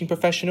a teaching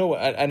professional?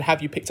 And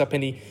have you picked up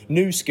any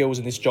new skills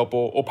in this job,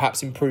 or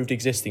perhaps improved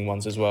existing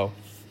ones as well?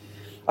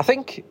 I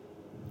think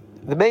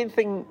the main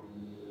thing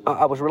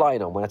I was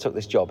relying on when I took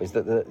this job is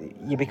that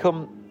you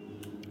become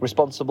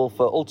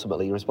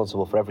ultimately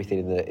responsible for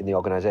everything in the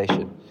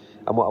organisation.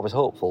 And what I was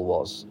hopeful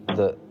was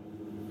that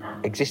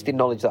existing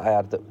knowledge that I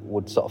had that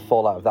would sort of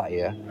fall out of that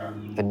ear,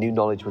 and new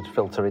knowledge would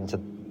filter into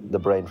the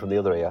brain from the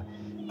other ear,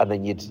 and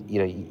then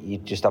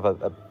you'd just have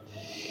a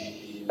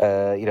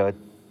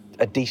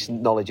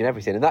decent knowledge in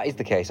everything. And that is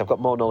the case. I've got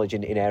more knowledge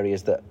in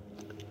areas that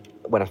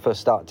when I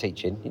first started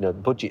teaching,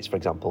 budgets, for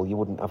example, you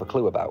wouldn't have a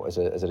clue about as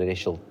an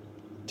initial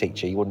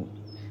teacher. You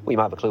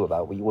might have a clue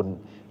about, but you wouldn't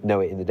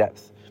know it in the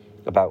depth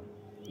about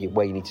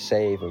where you need to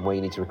save and where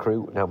you need to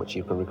recruit and how much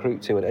you can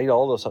recruit to, and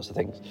all those sorts of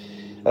things.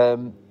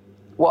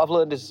 What I've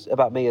learned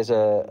about me as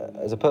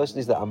a person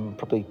is that I'm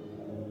probably,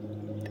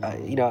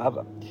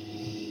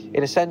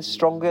 in a sense,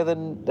 stronger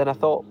than I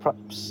thought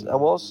perhaps I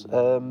was.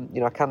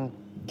 I can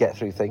get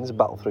through things and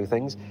battle through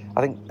things.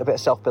 I think a bit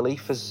of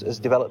self-belief has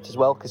developed as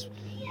well, because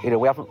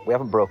we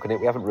haven't broken it,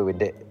 we haven't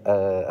ruined it,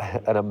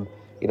 and I'm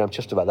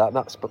chuffed about that. And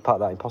that's part of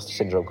that imposter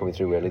syndrome coming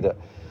through, really. That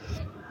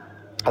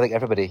I think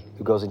everybody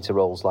who goes into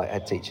roles like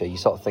head teacher, you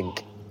sort of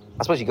think,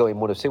 I suppose you go in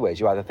one of two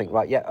ways. You either think,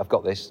 right, yeah, I've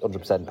got this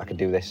 100%, I can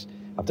do this,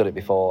 I've done it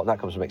before, and that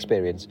comes from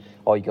experience,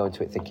 or you go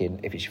into it thinking,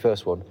 if it's your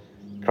first one,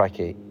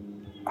 crikey,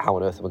 how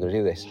on earth am I going to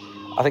do this?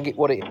 I think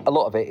a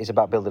lot of it is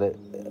about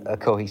building a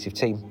cohesive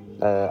team,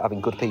 having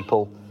good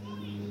people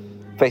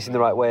facing the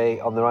right way,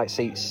 on the right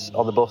seats,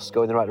 on the bus,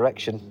 going the right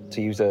direction,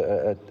 to use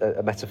a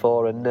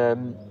metaphor and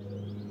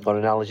or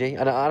analogy.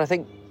 And I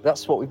think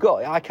that's what we've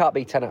got. I can't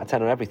be 10 out of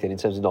 10 on everything in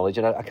terms of knowledge,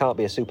 and I can't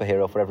be a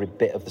superhero for every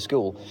bit of the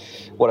school.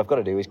 What I've got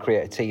to do is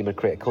create a team and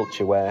create a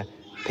culture where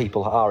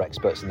people are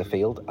experts in the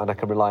field, and I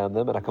can rely on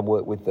them and I can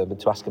work with them and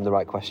to ask them the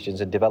right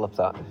questions and develop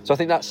that. So I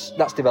think that's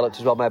developed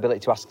as well, my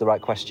ability to ask the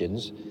right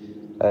questions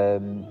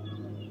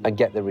and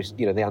get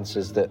the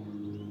answers that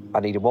I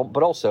need and want.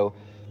 But also,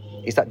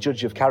 it's that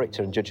judge of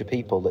character and judge of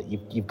people, that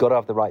you've got to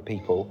have the right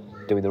people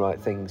doing the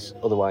right things.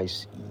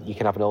 Otherwise, you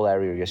can have an whole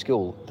area of your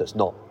school that's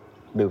not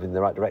moving in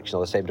the right direction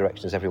or the same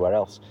direction as everywhere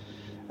else.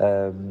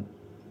 But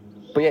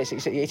yeah,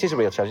 it is a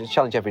real challenge. It's a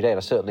challenge every day, and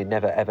I certainly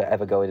never, ever,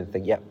 ever go in and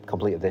think, yep,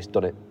 completed this,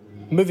 done it.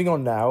 Moving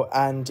on now,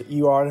 and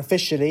you are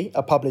officially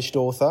a published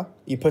author.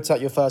 You put out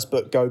your first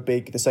book, Go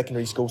Big, The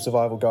Secondary School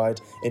Survival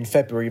Guide, in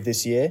February of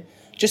this year.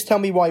 Just tell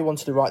me why you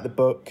wanted to write the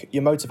book,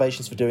 your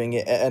motivations for doing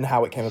it, and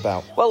how it came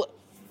about. Well,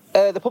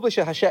 the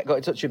publisher, Hachette, got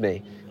in touch with me,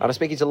 and I was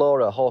speaking to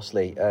Laura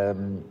Horsley,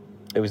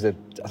 who was the,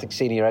 I think,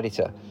 senior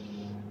editor,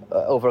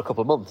 over a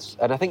couple of months.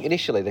 And I think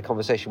initially the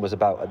conversation was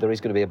about, there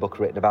is going to be a book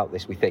written about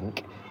this, we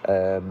think.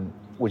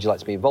 Would you like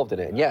to be involved in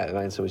it? And yeah, and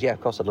my answer was, yeah, of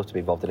course I'd love to be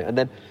involved in it. And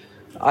then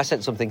I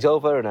sent some things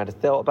over, and I had a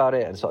thought about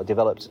it, and sort of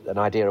developed an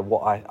idea of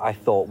what I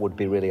thought would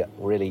be really,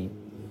 really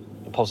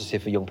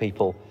positive for young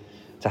people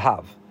to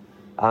have.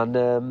 And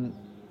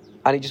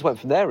it just went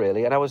from there,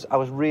 really. And I was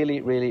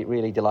really, really,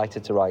 really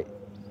delighted to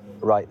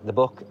write the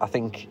book. I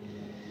think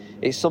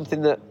it's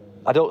something that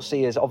I don't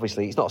see as,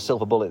 obviously, it's not a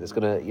silver bullet that's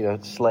going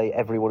to, slay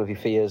every one of your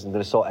fears and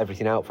going to sort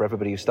everything out for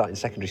everybody who's starting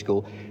secondary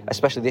school,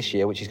 especially this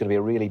year, which is going to be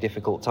a really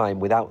difficult time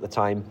without the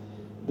time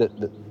that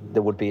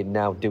there would be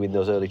now doing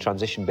those early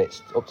transition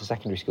bits up to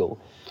secondary school.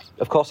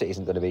 Of course, it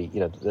isn't going to be,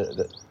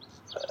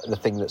 the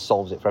thing that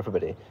solves it for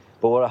everybody.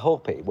 But what I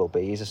hope it will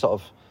be is a sort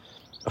of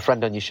a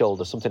friend on your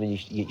shoulder, something on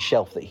your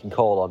shelf that you can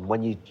call on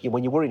when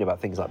you're worrying about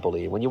things like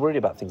bullying, when you're worrying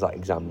about things like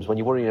exams, when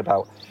you're worrying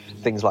about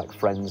things like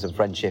friends and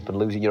friendship and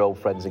losing your old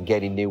friends and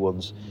gaining new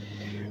ones.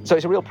 So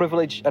it's a real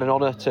privilege and an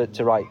honour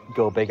to write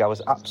Go Big. I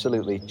was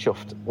absolutely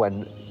chuffed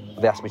when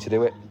they asked me to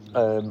do it,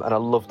 and I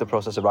loved the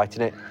process of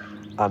writing it.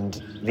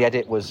 And the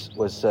edit was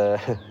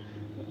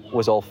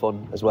all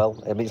fun as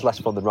well. I mean, it's less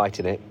fun than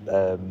writing it.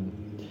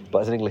 But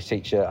as an English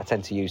teacher, I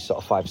tend to use sort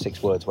of 5 or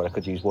 6 words where I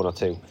could use 1 or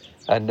 2.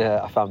 And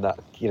I found that,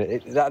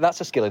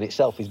 that's a skill in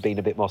itself, is being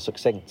a bit more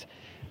succinct.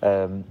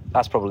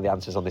 That's probably the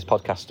answers on this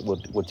podcast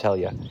would tell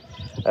you.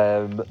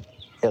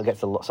 It'll get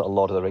to sort of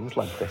Lord of the Rings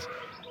like this.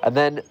 And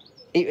then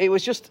it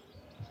was just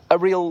a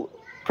real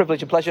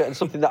privilege and pleasure, and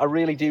something that I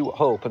really do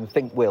hope and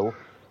think will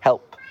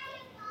help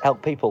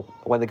people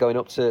when they're going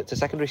up to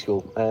secondary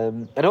school.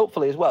 And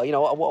hopefully as well,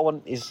 what I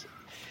want is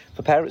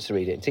for parents to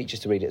read it and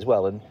teachers to read it as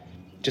well, and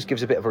just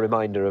gives a bit of a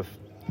reminder of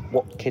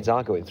what kids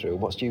are going through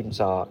and what students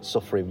are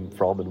suffering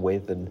from and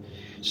with and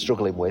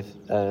struggling with.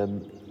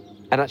 And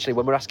actually,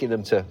 when we're asking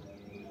them to,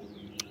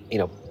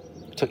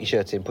 tuck your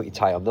shirt in, put your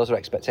tie on, those are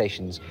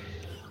expectations.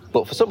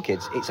 But for some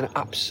kids, it's an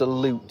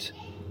absolute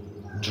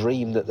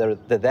dream that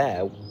they're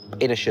there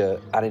in a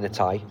shirt and in a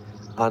tie.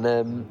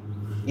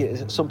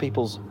 And some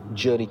people's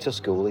journey to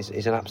school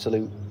is an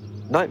absolute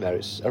nightmare.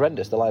 It's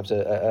horrendous. Their lives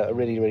are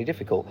really, really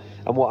difficult.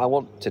 And what I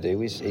want to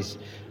do is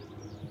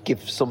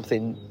give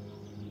something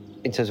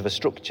in terms of a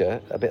structure,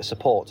 a bit of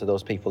support to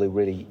those people who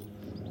really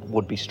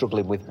would be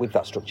struggling with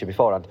that structure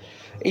beforehand.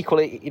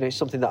 Equally, it's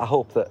something that I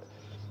hope that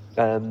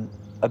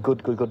a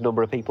good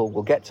number of people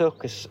will get to,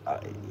 because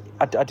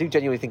I do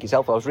genuinely think it's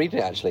helpful. I was reading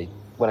it actually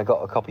when I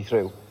got a copy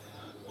through,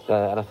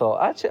 and I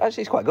thought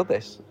actually it's quite good,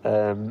 this,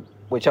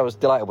 which I was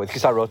delighted with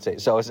because I wrote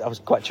it, so I was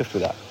quite chuffed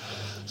with that.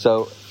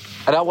 So,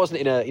 and I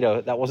wasn't in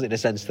a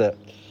sense that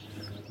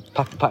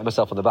patting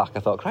myself on the back. I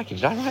thought, crikey,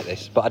 did I write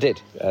this? But I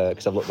did,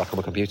 because I've looked back on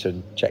my computer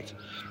and checked.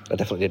 I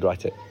definitely did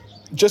write it.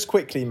 Just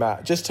quickly,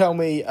 Matt, just tell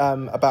me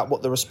about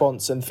what the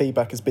response and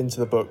feedback has been to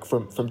the book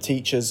from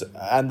teachers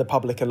and the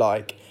public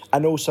alike.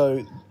 And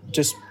also,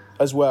 just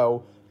as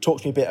well,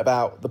 talk to me a bit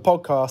about the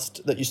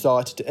podcast that you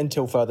started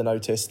Until Further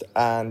Notice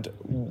and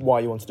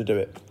why you wanted to do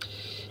it.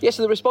 Yeah,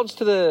 so the response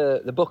to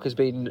the book has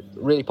been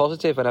really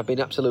positive, and I've been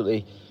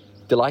absolutely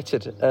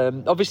delighted.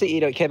 Obviously,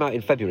 it came out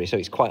in February, so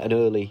it's quite an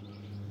early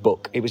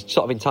book. It was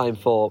sort of in time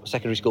for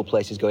secondary school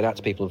places going out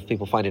to people and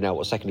people finding out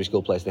what secondary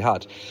school place they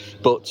had.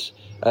 But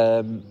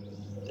what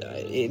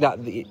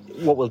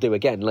we'll do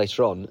again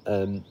later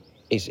on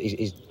is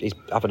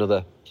have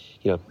another,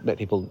 make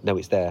people know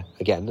it's there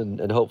again,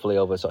 and hopefully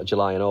over sort of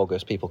July and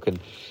August people can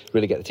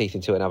really get the teeth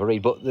into it and have a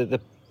read. But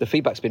the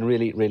feedback's been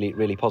really, really,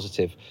 really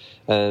positive.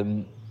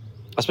 I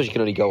suppose you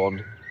can only go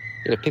on,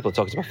 people are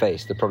talking to my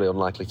face, they're probably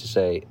unlikely to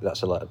say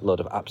that's a load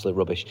of absolute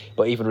rubbish.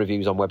 But even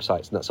reviews on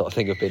websites and that sort of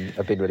thing have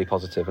been really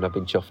positive, and I've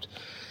been chuffed.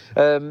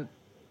 And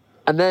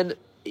then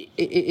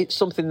it's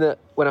something that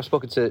when I've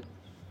spoken to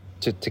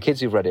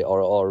kids who've read it,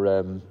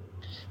 or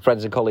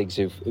friends and colleagues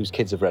whose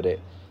kids have read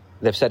it,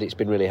 they've said it's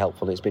been really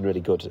helpful and it's been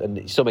really good.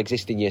 And some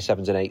existing year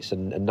 7s and 8s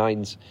and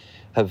 9s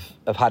have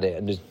had it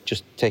and has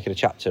just taken a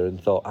chapter and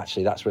thought,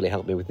 actually, that's really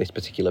helped me with this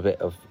particular bit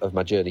of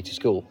my journey to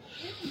school.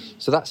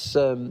 So that's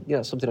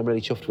something I'm really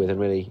chuffed with and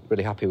really,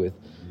 really happy with,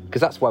 because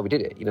that's why we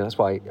did it. That's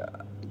why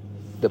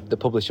the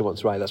publisher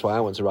wants to write it. That's why I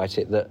want to write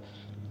it, that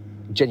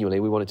genuinely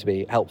we want it to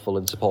be helpful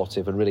and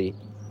supportive and really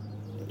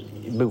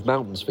move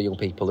mountains for young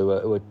people who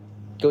are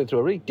going through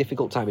a really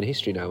difficult time in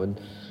history now, and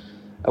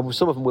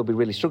some of them will be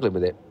really struggling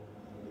with it.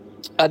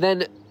 And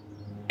then,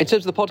 in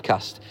terms of the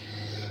podcast,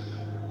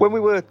 when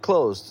we were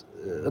closed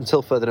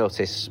until further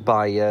notice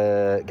by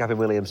Gavin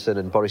Williamson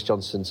and Boris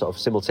Johnson sort of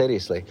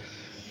simultaneously,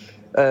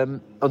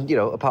 and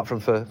apart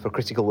from for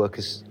critical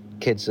workers,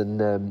 kids and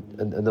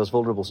those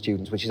vulnerable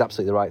students, which is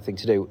absolutely the right thing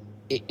to do,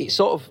 it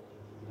sort of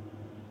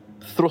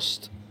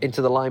thrust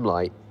into the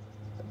limelight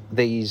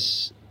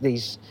these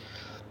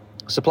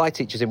supply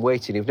teachers in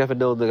waiting who've never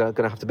known they're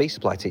going to have to be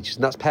supply teachers,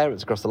 and that's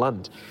parents across the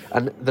land.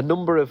 And the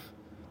number of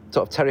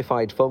sort of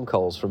terrified phone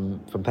calls from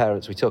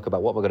parents we took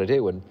about what we're going to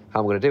do and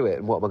how we're going to do it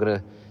and what we're going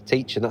to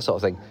teach and that sort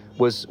of thing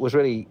was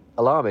really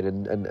alarming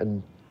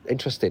and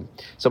interesting.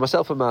 So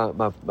myself and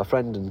my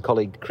friend and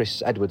colleague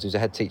Chris Edwards, who's a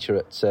head teacher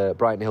at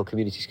Brighton Hill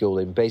Community School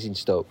in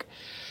Basingstoke,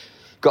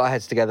 got our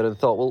heads together and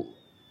thought, well,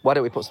 why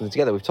don't we put something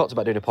together? We've talked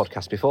about doing a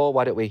podcast before.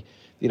 Why don't we,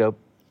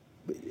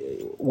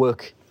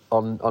 work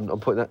on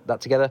putting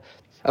that together?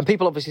 And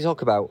people obviously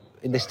talk about,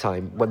 in this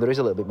time, when there is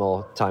a little bit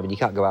more time and you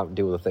can't go out and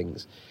do other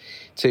things,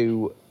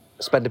 to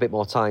spend a bit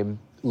more time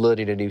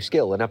learning a new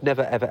skill. And I've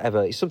never,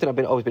 ever, it's something I've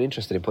always been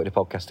interested in, putting a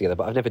podcast together,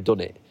 but I've never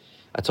done it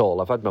at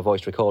all. I've had my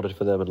voice recorded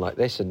for them and like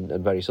this and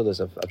various others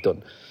I've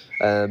done.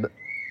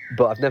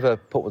 But I've never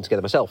put one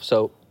together myself.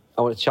 So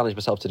I wanted to challenge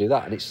myself to do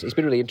that. And it's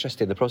been really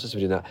interesting, the process of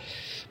doing that.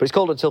 But it's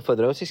called Until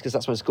Further Notice, because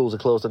that's when schools are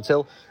closed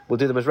until. We'll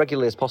do them as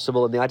regularly as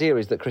possible. And the idea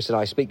is that Chris and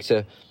I speak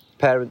to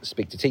parents,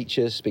 speak to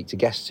teachers, speak to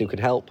guests who can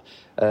help,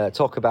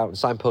 talk about and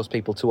signpost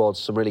people towards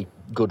some really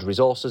good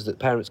resources that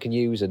parents can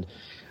use and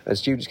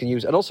students can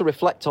use, and also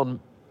reflect on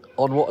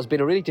what has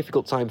been a really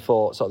difficult time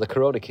for sort of the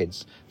corona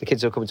kids, the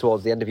kids who are coming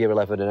towards the end of year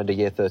 11 and end of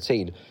year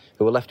 13,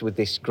 who are left with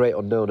this great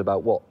unknown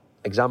about what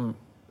exam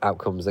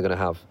outcomes they're going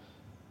to have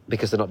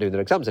because they're not doing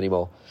their exams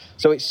anymore.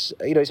 So it's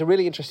a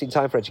really interesting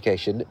time for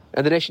education,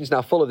 and the nation's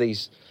now full of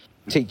these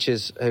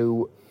teachers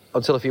who,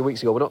 until a few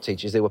weeks ago, were not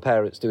teachers. They were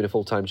parents doing a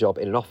full-time job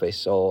in an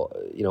office or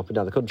up and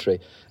down the country,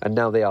 and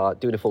now they are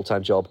doing a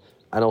full-time job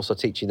and also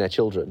teaching their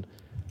children.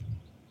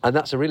 And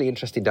that's a really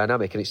interesting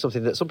dynamic, and it's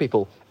something that some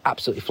people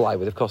absolutely fly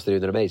with. Of course, they're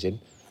amazing,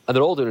 and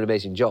they're all doing an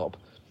amazing job.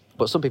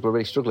 but some people are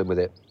really struggling with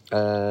it.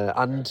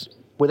 And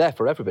we're there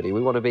for everybody.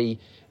 We want to be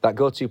that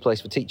go-to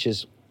place for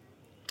teachers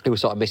who are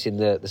sort of missing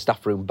the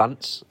staff room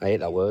bants. I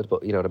hate that word,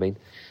 but you know what I mean.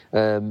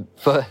 And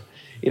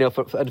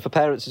for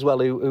parents as well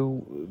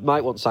who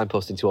might want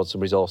signposting towards some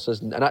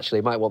resources and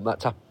actually might want that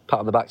pat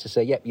on the back to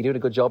say, yep, you're doing a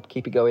good job,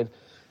 keep it going,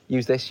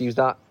 use this, use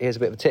that, here's a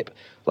bit of a tip.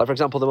 Like, for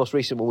example, the most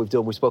recent one we've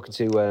done, we've spoken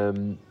to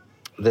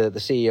the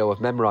CEO of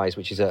Memrise,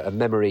 which is a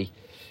memory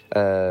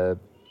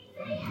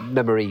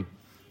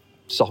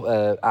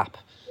app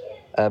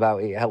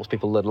about, it helps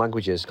people learn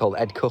languages, called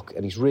Ed Cook,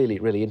 and he's really,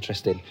 really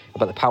interesting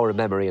about the power of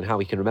memory and how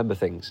we can remember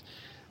things.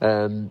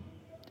 And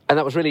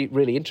that was really,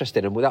 really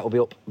interesting, and that will be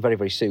up very,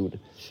 very soon.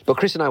 But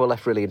Chris and I were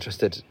left really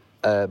interested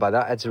by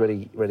that. Ed's a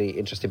really, really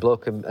interesting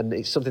bloke, and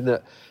it's something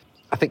that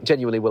I think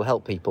genuinely will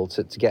help people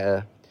to get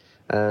a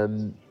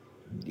to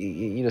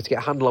get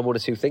a handle on one or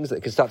two things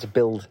that can start to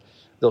build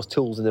those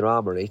tools in their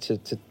armoury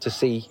to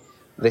see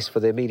this for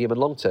the medium and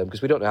long term,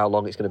 because we don't know how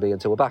long it's going to be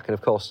until we're back. And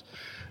of course,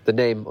 the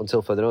name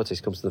Until Further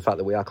Notice comes to the fact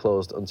that we are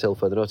closed until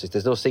further notice.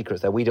 There's no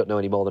secrets there. We don't know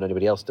any more than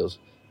anybody else does.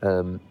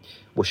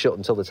 We're shut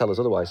until they tell us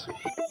otherwise.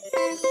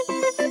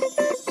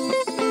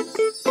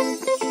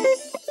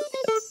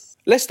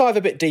 Let's dive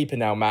a bit deeper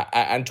now, Matt,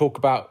 and talk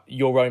about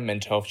your own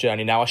mental health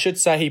journey. Now, I should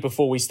say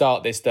before we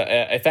start this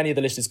that if any of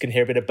the listeners can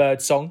hear a bit of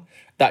bird song,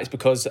 that is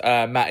because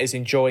Matt is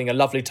enjoying a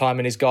lovely time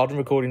in his garden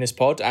recording this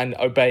pod and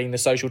obeying the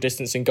social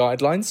distancing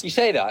guidelines. You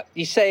say that.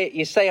 You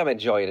say I'm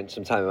enjoying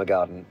some time in my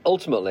garden.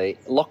 Ultimately,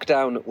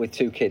 lockdown with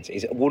two kids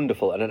is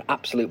wonderful and an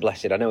absolute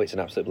blessing. I know it's an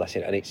absolute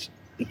blessing, and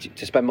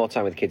to spend more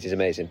time with kids is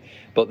amazing.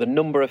 But the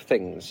number of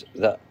things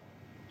that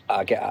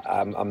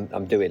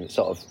I'm doing,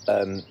 sort of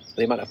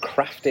the amount of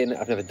crafting.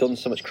 I've never done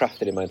so much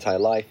crafting in my entire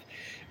life.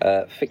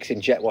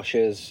 Fixing jet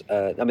washers.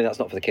 I mean, that's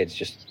not for the kids,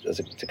 just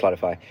to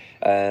clarify.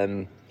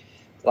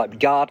 Like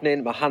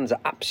gardening, my hands are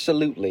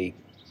absolutely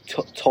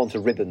torn to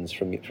ribbons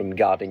from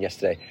gardening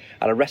yesterday.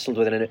 And I wrestled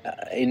with an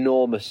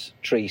enormous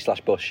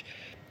tree/bush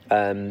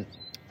and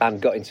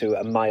got into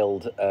a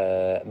mild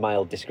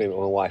disagreement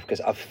with my wife because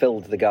I've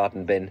filled the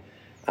garden bin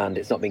and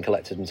it's not been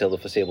collected until the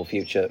foreseeable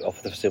future.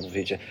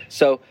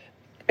 So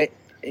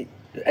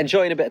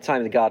enjoying a bit of time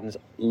in the garden's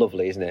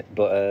lovely, isn't it?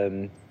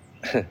 But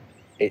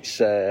it's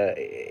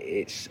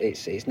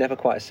never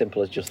quite as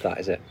simple as just that,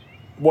 is it?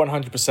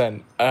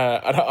 100%.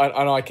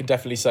 And I can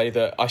definitely say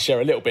that I share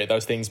a little bit of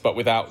those things, but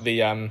without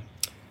the,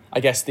 I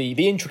guess, the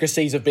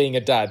intricacies of being a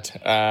dad.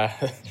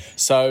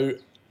 So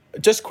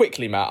just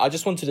quickly, Matt, I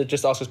just wanted to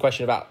just ask a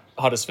question about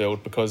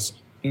Huddersfield, because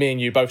me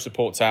and you both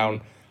support Town.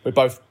 We're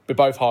both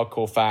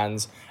hardcore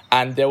fans.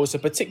 And there was a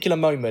particular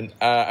moment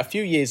a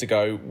few years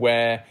ago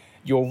where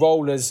your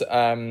role as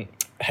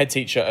head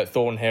teacher at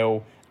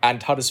Thornhill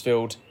and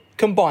Huddersfield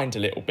combined a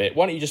little bit.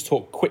 Why don't you just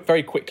talk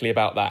very quickly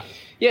about that?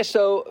 Yeah,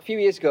 so a few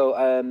years ago,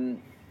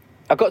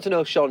 I got to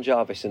know Sean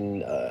Jarvis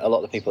and a lot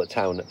of the people at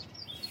Town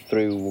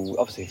through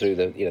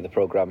the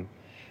programme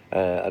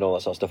and all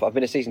that sort of stuff. I've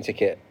been a season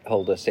ticket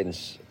holder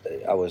since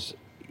I was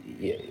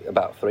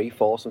about 3,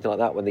 4, something like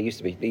that. When they used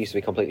to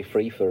be completely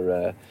free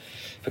for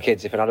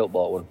kids if an adult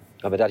bought one.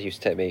 And my dad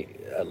used to take me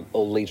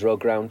old Leeds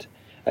Road ground.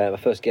 My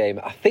first game,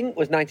 I think,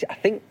 was 90. I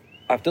think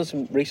I've done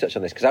some research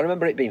on this because I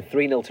remember it being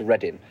 3-0 to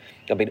Reading.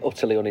 I've been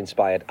utterly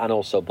uninspired and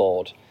also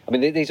bored. I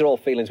mean, these are all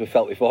feelings we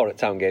felt before at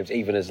Town games,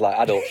 even as like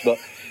adults. But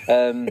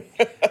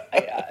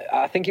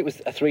I think it was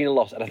a 3-0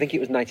 loss, and I think it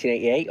was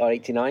 1988 or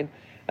 89.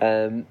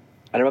 And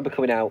I remember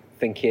coming out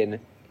thinking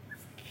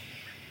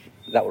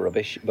that were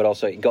rubbish, but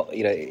also it got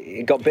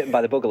bitten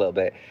by the bug a little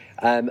bit.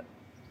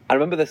 I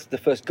remember the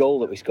first goal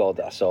that we scored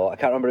that I saw. I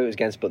can't remember who it was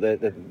against, but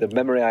the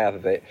memory I have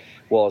of it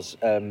was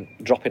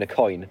dropping a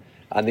coin.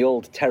 And the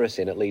old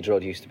terracing at Leeds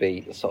Road used to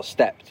be sort of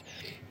stepped.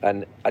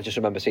 And I just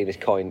remember seeing this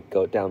coin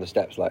go down the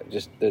steps, like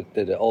just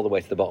all the way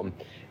to the bottom.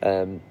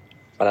 And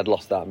I'd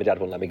lost that. My dad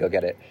wouldn't let me go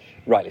get it.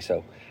 Rightly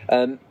so.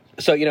 And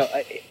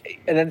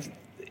then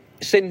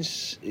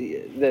since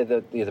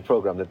the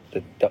programme,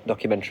 the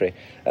documentary,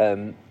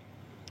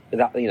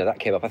 that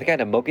came up. I think I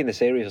had a mug in the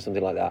series or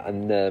something like that.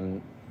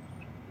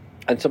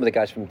 And some of the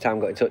guys from Town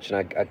got in touch,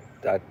 and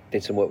I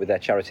did some work with their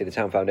charity, the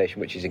Town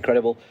Foundation, which is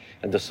incredible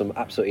and does some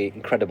absolutely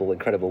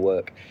incredible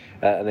work.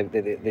 And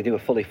they do a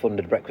fully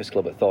funded breakfast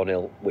club at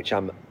Thornhill, which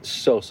I'm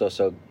so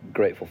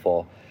grateful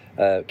for.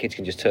 Kids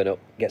can just turn up,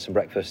 get some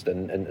breakfast,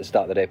 and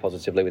start the day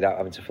positively without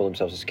having to fill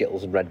themselves with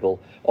Skittles and Red Bull,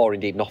 or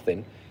indeed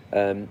nothing.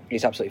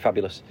 It's absolutely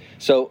fabulous.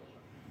 So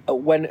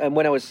when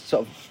I was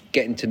sort of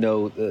getting to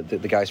know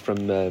the guys from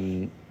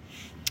the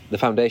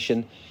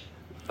foundation,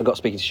 I got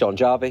speaking to Sean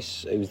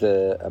Jarvis, who's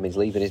he's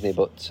leaving, isn't he?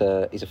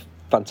 But he's a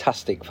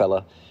fantastic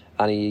fella,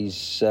 and he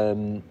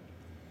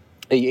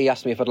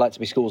asked me if I'd like to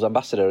be schools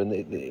ambassador, and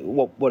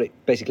what it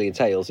basically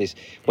entails is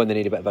when they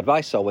need a bit of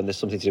advice or when there's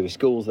something to do with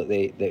schools that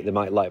they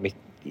might like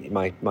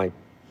my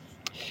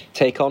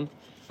take on,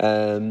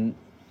 they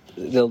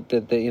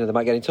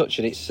might get in touch,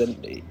 and it's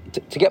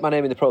to get my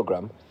name in the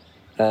programme.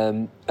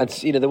 And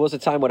there was a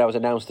time when I was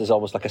announced as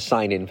almost like a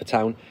sign-in for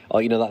Town,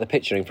 or like the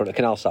picture in front of the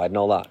canal side and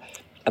all that.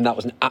 And that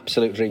was an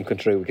absolute dream come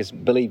true, because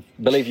believe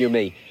you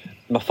me,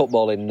 my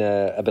footballing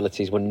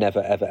abilities were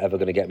never, ever, ever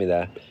going to get me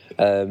there.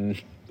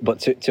 But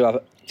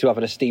to have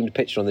an esteemed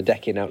picture on the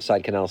decking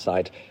outside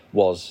Canalside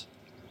was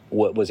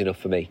enough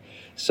for me.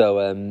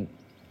 So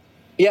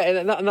yeah,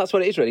 and that's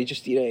what it is really.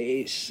 Just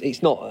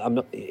it's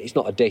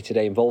not a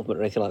day-to-day involvement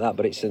or anything like that.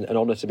 But it's an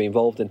honour to be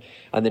involved, and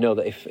they know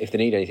that if they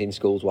need anything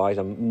schools-wise,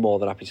 I'm more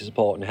than happy to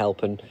support and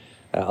help, and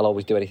I'll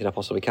always do anything I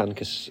possibly can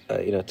because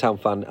town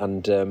fan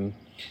and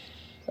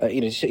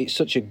it's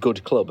such a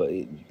good club,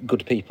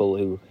 good people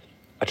who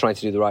are trying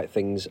to do the right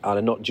things and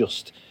are not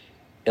just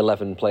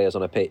 11 players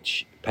on a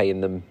pitch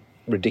paying them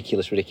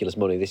ridiculous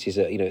money. This is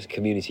it's a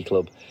community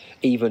club.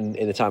 Even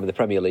in the time of the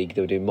Premier League,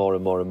 they were doing more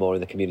and more and more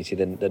in the community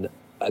than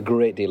a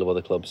great deal of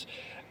other clubs.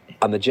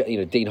 And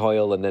Dean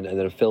Hoyle and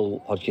then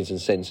Phil Hodgkinson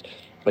since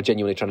are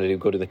genuinely trying to do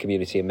good in the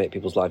community and make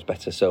people's lives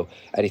better. So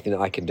anything that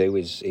I can do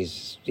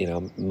is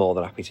I'm more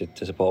than happy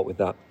to support with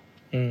that.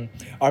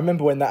 I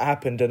remember when that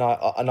happened, and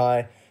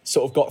I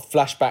sort of got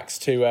flashbacks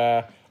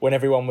to when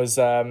everyone was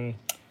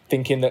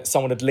thinking that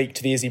someone had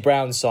leaked the Izzy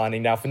Brown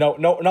signing. Now, for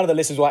none of the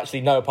listeners will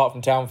actually know, apart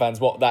from town fans,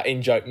 what that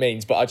in-joke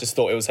means, but I just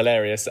thought it was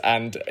hilarious,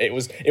 and it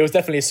was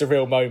definitely a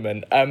surreal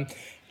moment.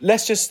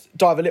 Let's just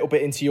dive a little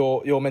bit into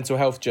your mental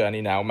health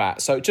journey now,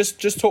 Matt. So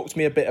just talk to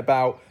me a bit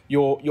about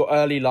your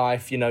early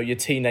life, your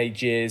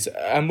teenage years,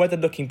 and whether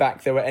looking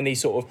back there were any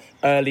sort of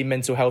early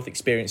mental health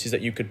experiences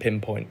that you could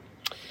pinpoint.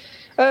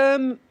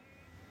 I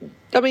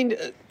mean,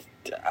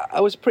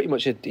 I was pretty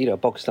much a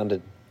bog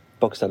standard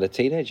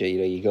teenager.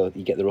 You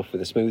get the rough with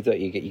the smoother.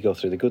 You go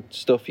through the good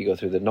stuff. You go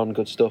through the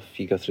non-good stuff.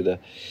 You go through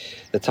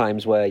the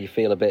times where you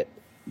feel a bit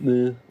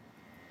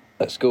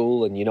at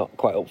school and you're not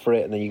quite up for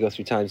it, and then you go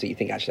through times that you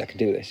think, actually, I can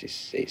do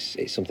this.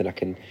 It's something I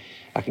can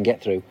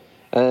get through.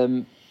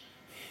 And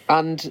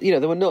there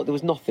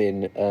was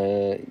nothing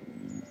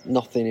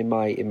in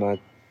my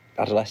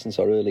adolescence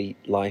or early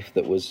life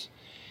that was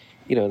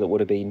that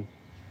would have been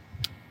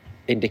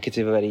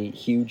indicative of any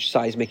huge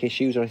seismic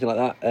issues or anything like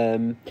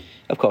that.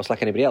 Of course,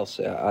 like anybody else,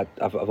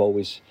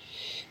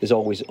 there's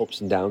always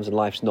ups and downs, and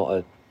life's not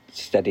a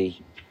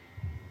steady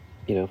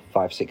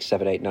 5, 6,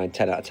 7, 8, 9,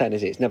 10 out of 10,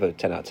 is it? It's never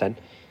 10 out of 10.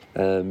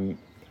 And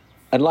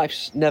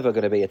life's never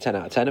going to be a 10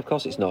 out of 10, of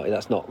course it's not.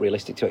 That's not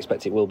realistic to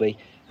expect it will be.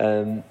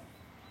 And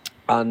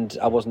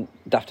I wasn't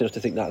daft enough to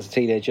think that as a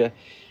teenager.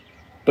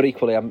 But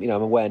equally, I'm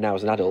aware now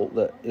as an adult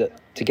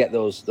that to get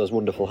those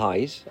wonderful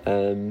highs,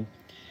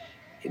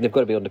 they've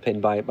got to be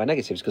underpinned by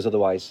negatives, because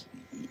otherwise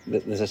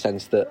there's a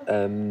sense that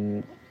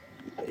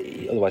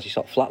otherwise you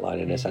sort of flatline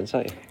in a sense,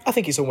 aren't you? I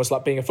think it's almost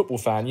like being a football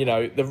fan.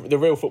 The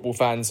real football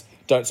fans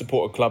don't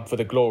support a club for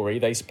the glory.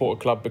 They support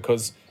a club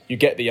because you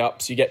get the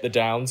ups, you get the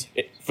downs.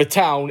 For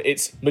Town,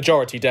 it's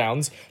majority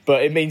downs,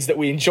 but it means that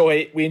we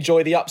enjoy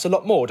the ups a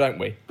lot more, don't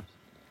we?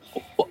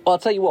 Well, I'll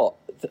tell you what,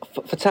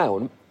 for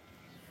Town,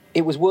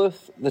 it was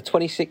worth the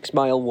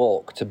 26-mile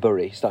walk to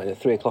Bury, starting at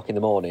 3 o'clock in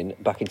the morning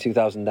back in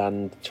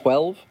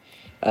 2012.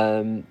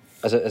 It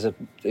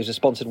was a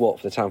sponsored walk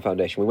for the Town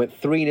Foundation. We went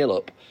 3-0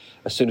 up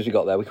as soon as we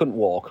got there. We couldn't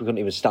walk. We couldn't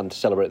even stand to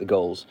celebrate the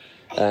goals.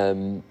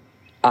 And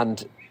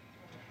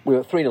we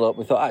were 3-0 up.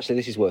 We thought, actually,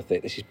 this is worth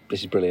it. This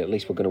is brilliant. At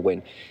least we're going to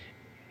win.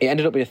 It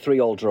ended up being a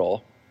 3-3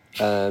 draw.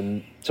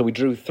 So we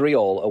drew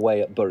 3-3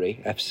 away at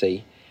Bury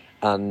FC.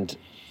 And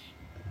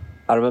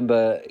I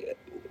remember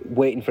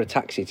waiting for a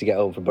taxi to get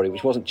home from Bury,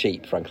 which wasn't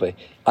cheap, frankly.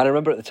 And I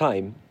remember at the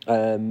time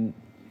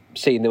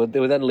seeing they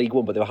were then League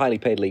One, but they were highly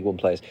paid League One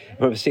players. I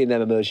remember seeing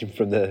them emerging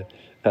from the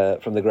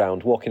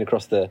ground, walking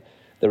across the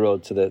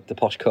road to the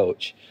posh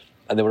coach,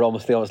 and they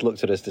almost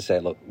looked at us to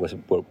say, "Look,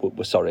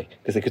 we're sorry,"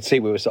 because they could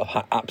see we were sort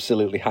of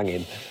absolutely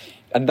hanging,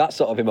 and that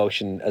sort of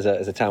emotion as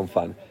a Town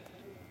fan.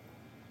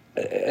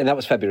 And that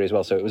was February as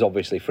well, so it was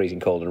obviously freezing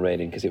cold and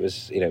raining because it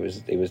was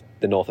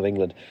the north of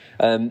England.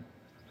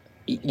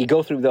 You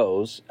go through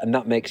those, and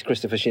that makes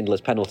Christopher Schindler's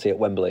penalty at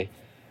Wembley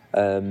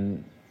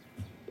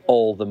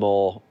all the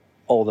more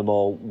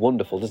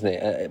wonderful, doesn't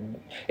it?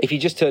 If you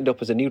just turned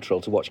up as a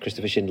neutral to watch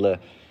Christopher Schindler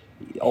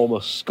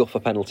almost scuff a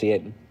penalty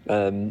in,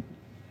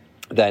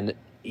 then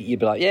you'd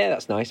be like, yeah,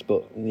 that's nice,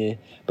 but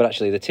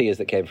actually the tears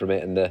that came from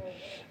it and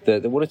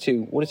the one or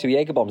two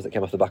Jaeger bombs that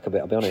came off the back of it,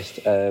 I'll be honest,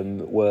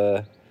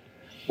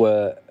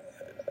 were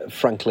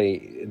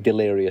frankly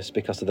delirious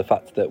because of the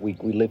fact that we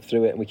lived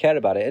through it and we care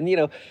about it.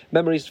 And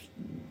memories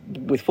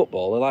with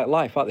football are like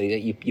life, aren't they?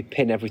 You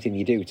pin everything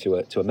you do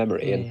to a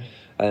memory.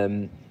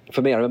 And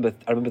for me, I remember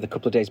the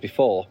couple of days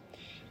before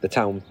the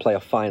Town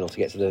playoff final to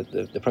get to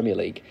the Premier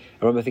League.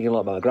 I remember thinking a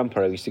lot about my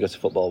grandpa who I used to go to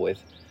football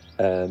with.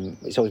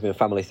 It's always been a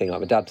family thing. Like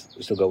my dad,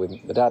 we still go with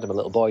my dad. I'm a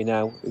little boy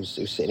now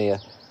who's sitting here.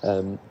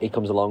 He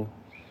comes along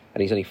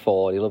and he's only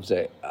 4 and he loves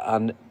it.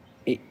 And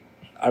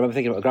I remember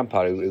thinking about my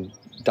grandpa who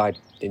died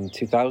in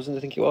 2000, I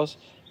think it was,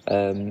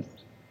 and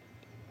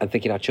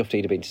thinking how chuffed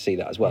he'd have been to see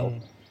that as well.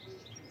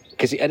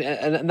 Because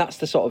and that's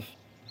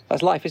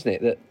that's life, isn't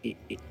it?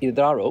 That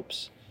there are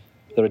ups,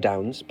 there are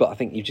downs, but I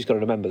think you've just got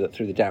to remember that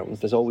through the downs,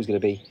 there's always going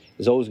to be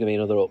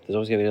another up. There's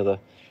always going to be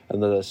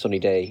another sunny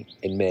day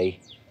in May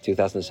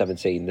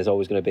 2017. There's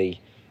always going to be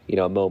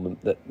a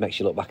moment that makes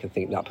you look back and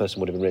think that person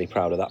would have been really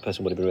proud, or that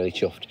person would have been really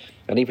chuffed.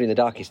 And even in the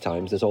darkest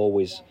times, there's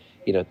always,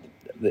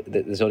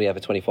 there's only ever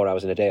 24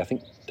 hours in a day. I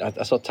think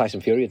I saw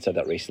Tyson Fury had said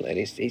that recently, and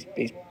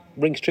it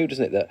rings true,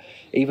 doesn't it? That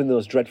even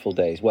those dreadful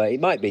days where it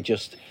might be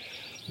just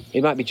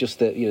the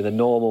the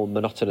normal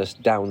monotonous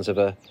downs of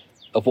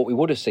what we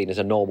would have seen as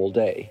a normal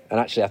day. And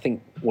actually, I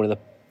think one of the,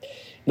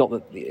 not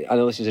that I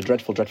know this is a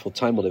dreadful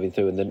time we're living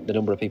through, and the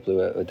number of people who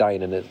are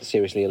dying and are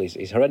seriously ill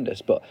is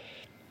horrendous, but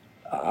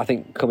I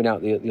think coming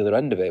out the other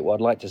end of it, what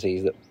I'd like to see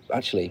is that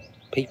actually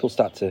people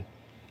start to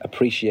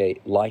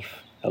appreciate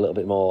life a little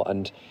bit more.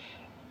 And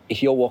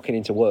if you're walking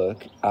into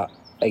work at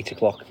 8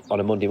 o'clock on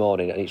a Monday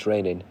morning and it's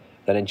raining,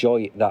 then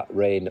enjoy that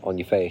rain on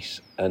your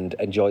face, and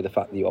enjoy the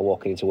fact that you are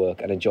walking into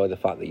work, and enjoy the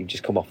fact that you've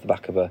just come off the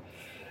back of a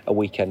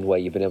weekend where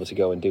you've been able to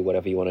go and do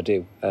whatever you want to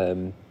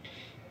do.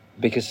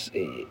 Because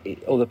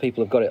other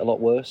people have got it a lot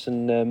worse,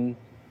 and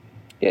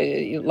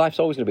life's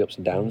always going to be ups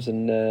and downs,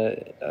 and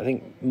I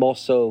think more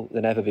so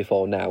than ever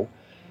before now,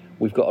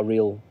 we've got a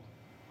real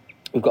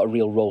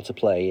role to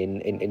play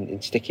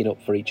in sticking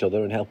up for each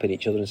other and helping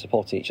each other and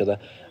supporting each other,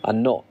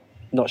 and not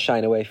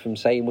shying away from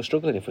saying we're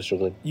struggling if we're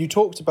struggling. You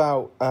talked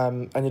about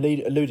and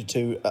you alluded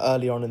to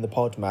early on in the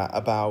pod, Matt,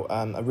 about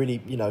a really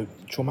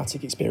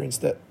traumatic experience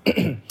that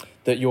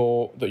that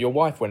your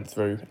wife went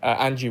through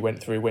and you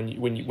went through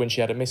when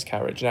she had a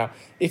miscarriage. Now,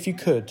 if you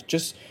could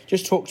just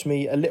talk to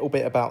me a little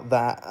bit about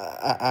that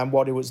and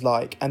what it was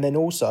like, and then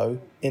also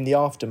in the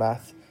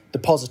aftermath, the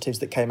positives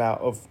that came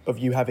out of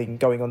you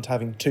going on to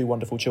having two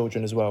wonderful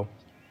children as well.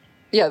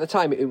 Yeah, at the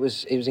time it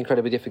was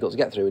incredibly difficult to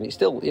get through, and it's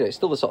still the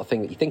sort of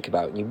thing that you think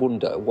about and you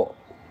wonder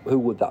who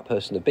would that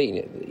person have been.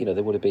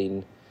 They would have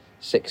been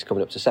 6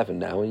 coming up to 7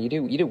 now, and you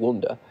do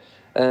wonder.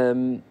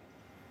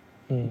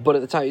 But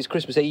at the time it was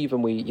Christmas Eve,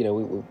 and we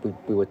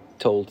were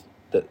told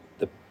that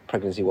the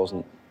pregnancy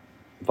wasn't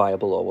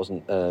viable, or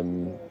wasn't. I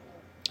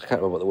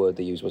can't remember what the word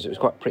they used was. It was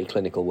quite a pretty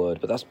clinical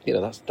word, but that's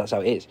how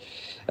it is.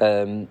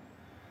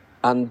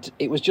 And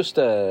it was just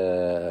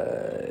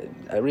a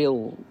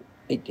real.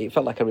 It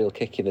felt like a real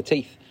kick in the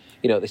teeth,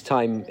 at this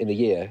time in the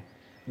year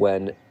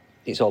when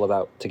it's all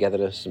about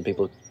togetherness and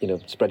people,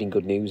 spreading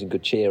good news and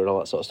good cheer and all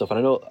that sort of stuff. And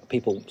I know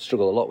people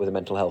struggle a lot with the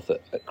mental health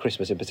at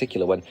Christmas in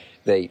particular, when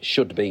they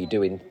should be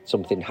doing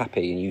something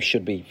happy and you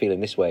should be feeling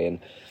this way, and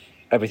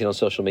everything on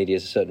social media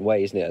is a certain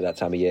way, isn't it, at that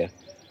time of year?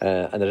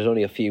 And there's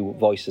only a few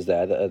voices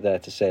there that are there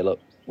to say, look,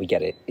 we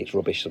get it, it's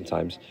rubbish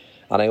sometimes.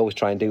 And I always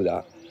try and do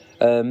that.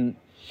 But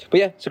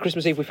yeah, so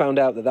Christmas Eve we found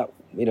out that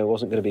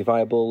wasn't going to be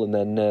viable, and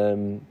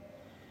then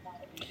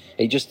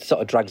it just sort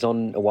of drags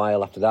on a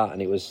while after that,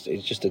 and it's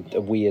just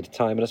a weird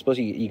time. And I suppose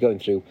you're going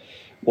through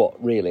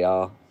what really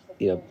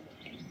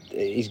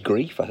is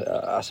grief,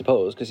 I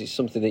suppose, because it's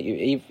something that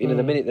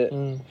the minute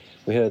that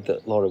we heard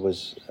that Laura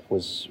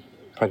was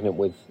pregnant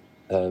with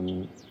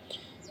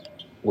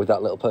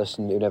that little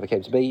person who never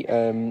came to be,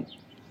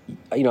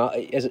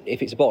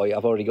 if it's a boy,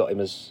 I've already got him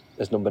as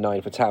number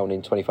 9 for town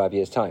in 25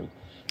 years' time.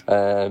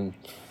 And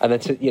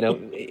then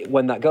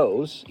when that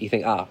goes, you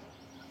think,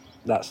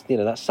 that's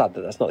sad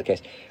that that's not the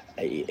case.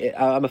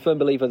 I'm a firm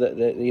believer that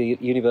the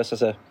universe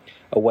has a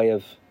way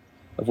of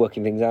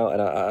working things out,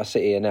 and I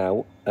sit here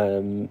now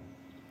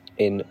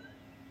in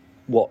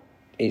what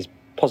is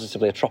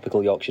positively a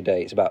tropical Yorkshire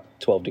day. It's about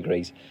 12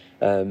 degrees.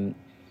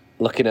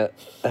 Looking at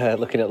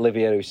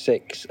Olivia, who's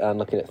 6, and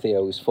looking at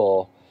Theo, who's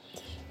 4.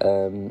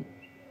 And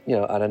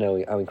I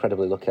know how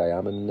incredibly lucky I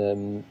am,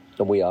 and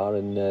we are,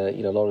 and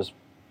Laura's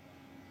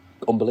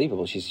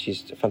unbelievable.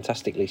 She's a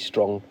fantastically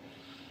strong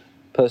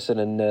person,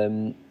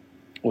 and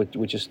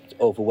we're just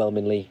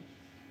overwhelmingly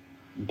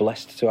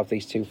blessed to have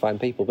these two fine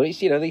people. But it's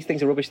these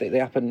things are rubbish. They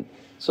happen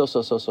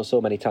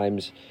so many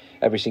times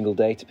every single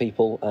day to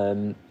people.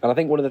 And I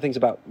think one of the things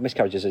about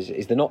miscarriages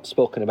is they're not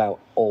spoken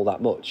about all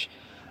that much,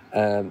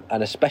 and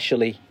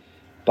especially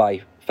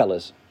by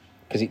fellas,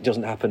 because it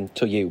doesn't happen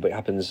to you, but it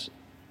happens.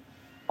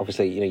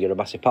 Obviously, you're a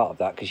massive part of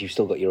that, because you've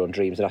still got your own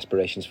dreams and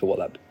aspirations for what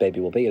that baby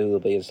will be and who will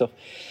be and stuff.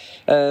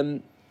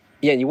 And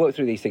you work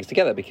through these things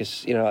together,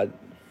 because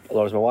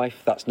Laura's my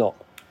wife. That's not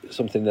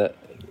something that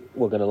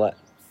we're going to let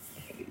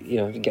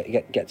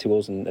get to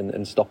us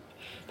and stop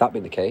that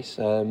being the case.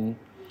 I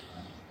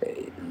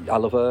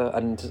love her,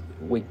 and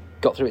we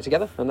got through it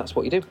together, and that's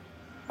what you do.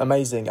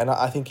 Amazing. And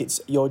I think it's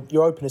your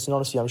openness and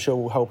honesty, I'm sure,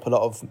 will help a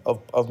lot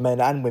of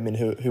men and women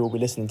who will be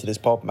listening to this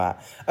pod,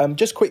 Matt.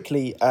 Just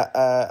quickly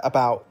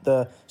about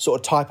the sort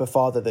of type of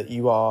father that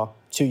you are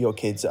to your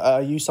kids.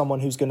 Are you someone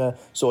who's going to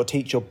sort of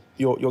teach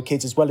your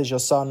kids, as well as your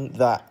son,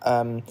 that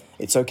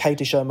it's okay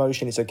to show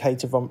emotion, it's okay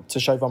to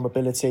show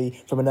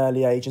vulnerability from an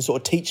early age, and sort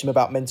of teach them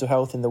about mental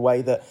health in the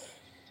way that,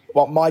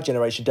 well, my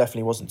generation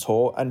definitely wasn't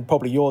taught, and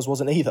probably yours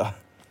wasn't either?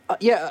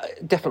 Yeah,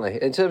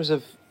 definitely. In terms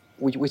of,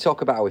 we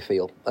talk about how we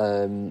feel,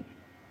 and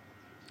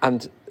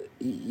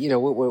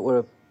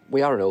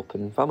we are an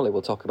open family.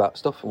 We'll talk about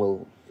stuff,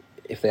 and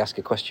if they ask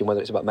a question, whether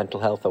it's about mental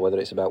health or whether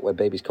it's about where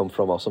babies come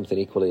from or something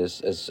equally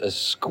as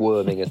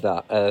squirming as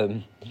that,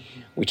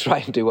 we try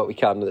and do what we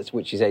can,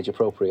 which is age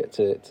appropriate,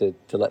 to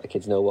let the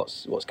kids know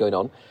what's going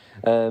on.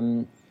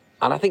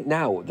 And I think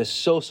now there's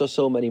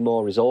so many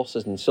more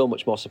resources and so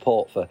much more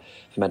support for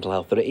mental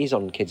health that it is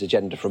on kids'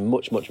 agenda from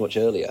much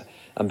earlier.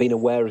 And being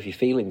aware of your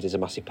feelings is a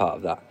massive part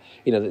of that.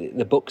 You know,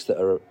 the books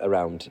that are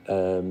around,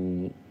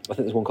 I think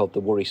there's one called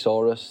The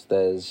Worrysaurus.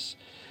 There's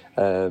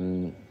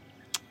one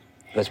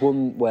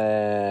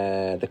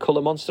where The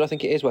Colour Monster, I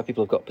think it is, where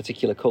people have got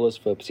particular colours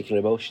for particular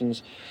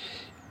emotions.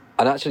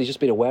 And actually just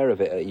being aware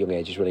of it at a young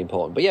age is really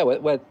important. But yeah,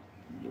 where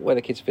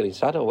the kids are feeling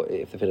sad or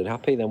if they're feeling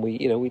happy, then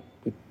we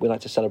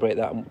like to celebrate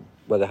that and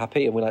where they're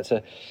happy, and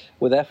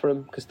we're there for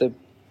them because they're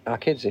our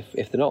kids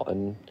if they're not,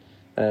 and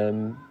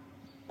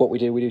what we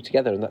do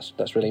together, and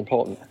that's really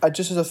important.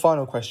 Just as a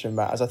final question,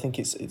 Matt, as I think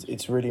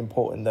it's really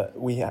important that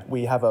we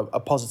have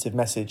a positive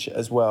message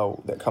as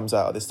well that comes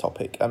out of this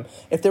topic.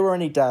 If there were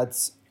any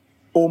dads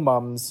or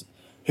mums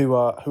who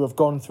have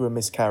gone through a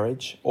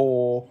miscarriage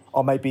or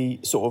are maybe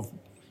sort of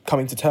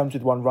coming to terms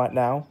with one right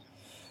now,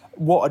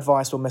 what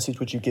advice or message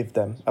would you give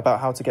them about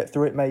how to get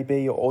through it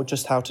maybe, or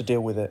just how to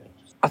deal with it?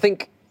 I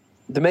think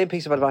the main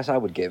piece of advice I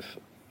would give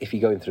if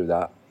you're going through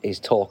that is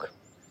talk,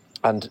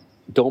 and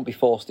don't be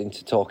forced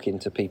into talking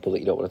to people that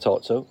you don't want to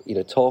talk to. You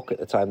know, talk at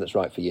the time that's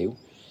right for you.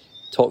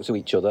 Talk to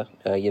each other.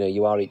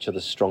 You are each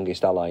other's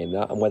strongest ally in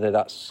that, and whether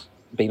that's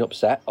being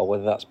upset or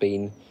whether that's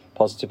being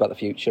positive about the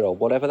future or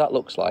whatever that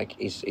looks like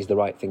is the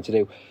right thing to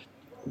do.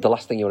 The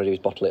last thing you want to do is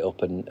bottle it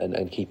up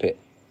and keep it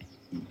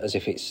as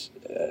if it's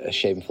a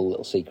shameful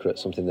little secret,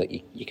 something that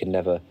you can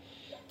never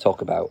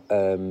talk about.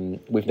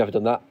 We've never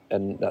done that,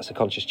 and that's a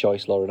conscious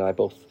choice. Laura and I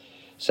both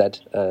said,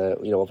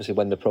 obviously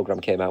when the programme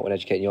came out, when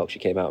Educating Yorkshire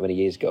came out many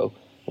years ago,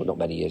 well, not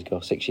many years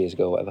ago, 6 years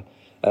ago, whatever,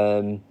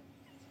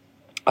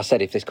 I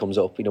said if this comes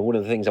up, one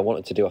of the things I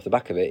wanted to do off the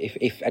back of it,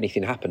 if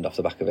anything happened off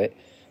the back of it,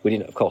 we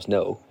didn't, of course,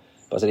 know,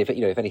 but I said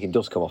if anything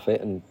does come off it,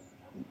 and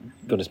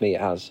goodness me, it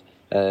has,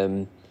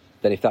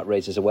 then if that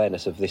raises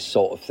awareness of this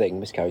sort of thing,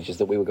 miscarriages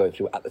that we were going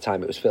through at the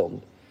time it was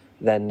filmed,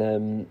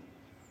 then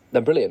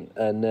brilliant.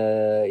 And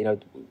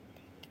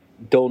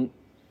don't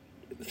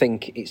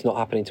think it's not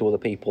happening to other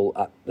people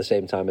at the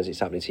same time as it's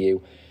happening to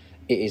you.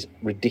 It is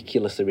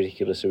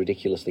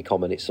ridiculously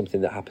common. It's something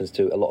that happens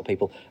to a lot of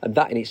people, and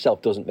that in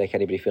itself doesn't make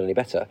anybody feel any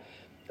better.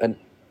 And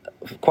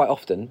quite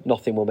often,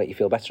 nothing will make you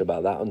feel better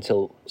about that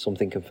until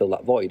something can fill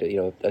that void.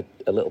 A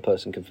little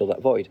person can fill that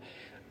void.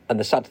 And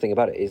the sad thing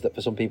about it is that for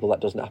some people that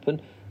doesn't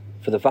happen.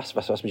 For the vast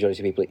majority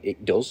of people,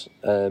 it does.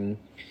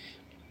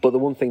 But the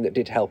one thing that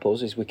did help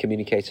us is we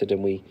communicated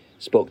and we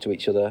spoke to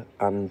each other,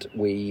 and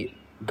we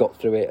got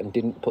through it and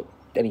didn't put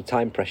any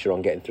time pressure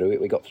on getting through it.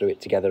 We got through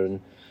it together,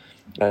 and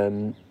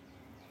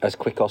as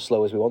quick or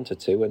slow as we wanted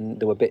to. And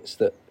there were bits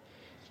that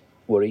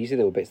were easy,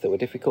 there were bits that were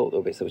difficult, there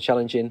were bits that were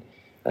challenging.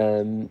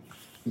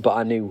 But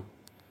I knew,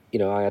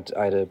 I had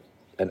an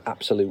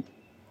absolute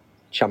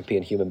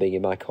champion human being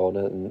in my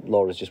corner, and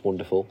Laura's just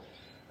wonderful.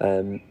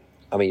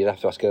 You'd have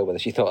to ask her whether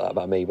she thought that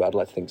about me, but I'd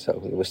like to think so.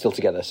 We're still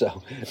together,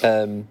 so.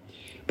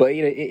 But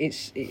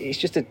it's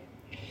just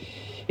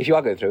if you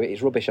are going through it,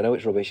 it's rubbish. I know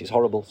it's rubbish. It's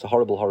horrible. It's a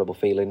horrible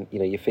feeling.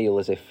 You feel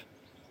as if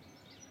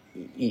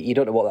you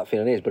don't know what that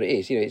feeling is, but it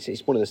is.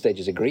 It's one of the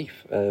stages of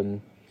grief.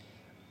 And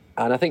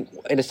I think,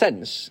 in a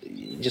sense,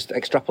 just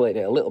extrapolating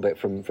it a little bit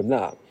from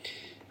that,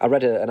 I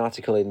read an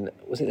article I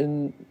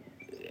can't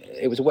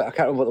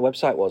remember what the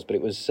website was, but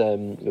it was a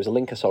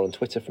link I saw on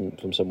Twitter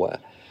from somewhere.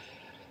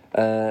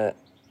 And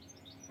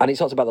it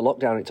talks about the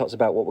lockdown. It talks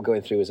about what we're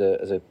going through as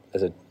a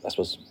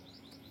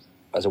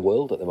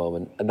world at the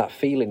moment, and that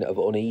feeling of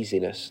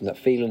uneasiness and that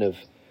feeling of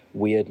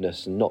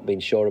weirdness and not being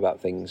sure about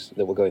things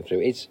that we're going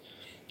through is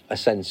a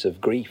sense of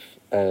grief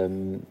at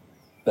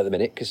the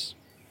minute, because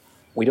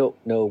we don't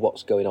know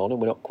what's going on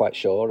and we're not quite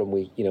sure, and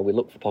we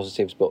look for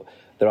positives, but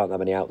there aren't that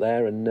many out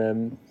there.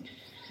 And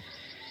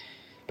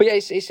but yeah,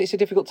 it's a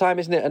difficult time,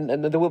 isn't it?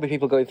 And there will be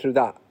people going through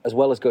that as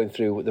well as going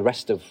through the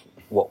rest of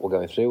what we're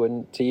going through.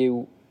 And to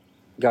you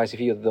guys, if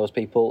you're those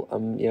people,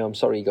 I'm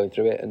sorry you're going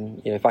through it,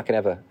 and if I can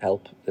ever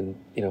help, then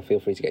feel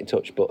free to get in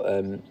touch. But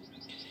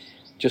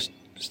just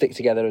stick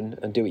together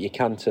and do what you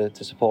can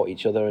to support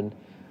each other, and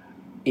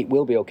it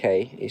will be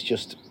okay. It's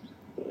just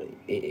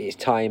it's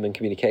time and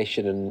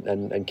communication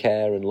and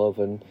care and love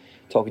and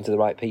talking to the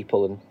right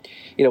people. And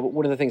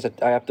one of the things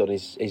that I have done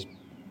is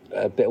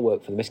a bit of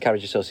work for the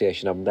Miscarriage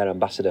Association. I'm their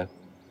ambassador,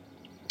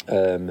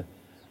 and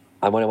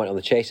when I went on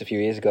the Chase a few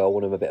years ago, I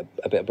won them a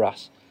bit of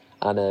brass,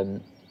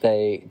 and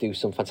they do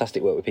some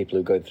fantastic work with people who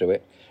are going through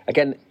it.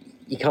 Again,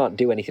 you can't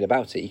do anything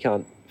about it. You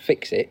can't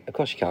fix it. Of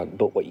course you can't.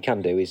 But what you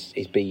can do is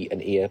be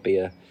an ear, be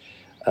a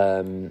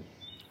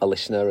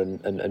listener,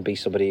 and be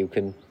somebody who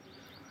can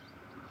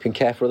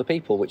care for other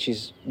people, which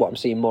is what I'm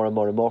seeing more and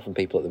more and more from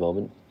people at the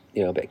moment.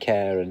 A bit of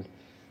care, and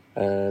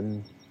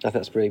I think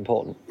that's really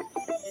important.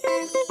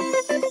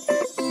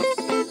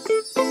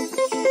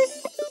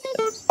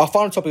 Our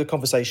final topic of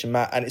conversation,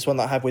 Matt, and it's one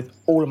that I have with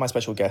all of my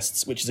special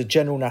guests, which is a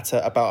general natter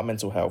about our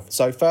mental health.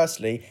 So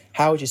firstly,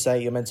 how would you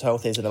say your mental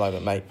health is at the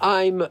moment, mate?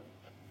 I'm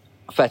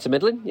fair to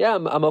middling. Yeah,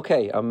 I'm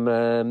okay.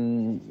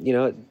 I'm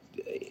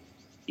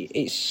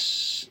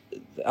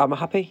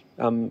happy.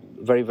 I'm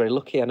very, very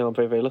lucky. I know I'm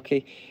very, very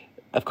lucky.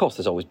 Of course,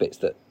 there's always bits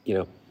that,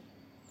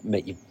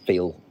 make you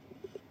feel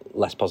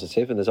less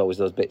positive, and there's always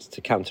those bits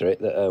to counter it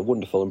that are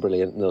wonderful and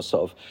brilliant, and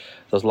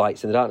those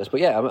lights in the darkness.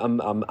 But yeah,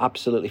 I'm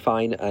absolutely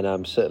fine, and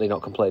I'm certainly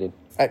not complaining.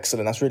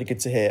 Excellent, that's really good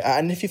to hear.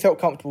 And if you felt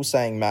comfortable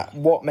saying, Matt,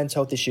 what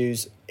mental health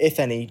issues, if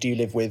any, do you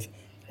live with,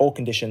 or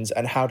conditions,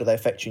 and how do they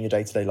affect you in your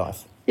day-to-day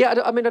life? Yeah,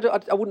 I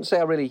wouldn't say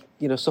I really,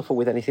 suffer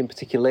with anything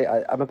particularly.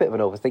 I'm a bit of an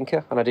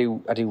overthinker, and I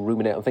do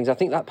ruminate on things. I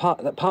think that part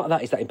of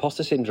that is that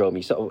imposter syndrome.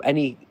 You sort of,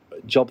 any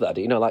job that I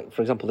do, like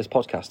for example this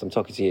podcast, I'm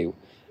talking to you,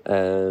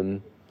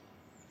 and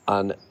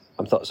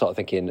I'm sort of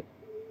thinking,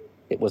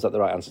 was that the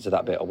right answer to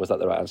that bit, or was that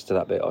the right answer to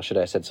that bit, or should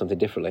I have said something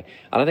differently?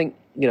 And I think,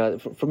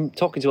 from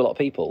talking to a lot of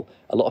people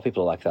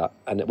are like that.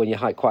 And when you're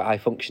quite high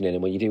functioning,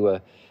 and when you do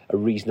a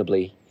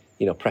reasonably,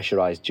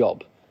 pressurised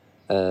job,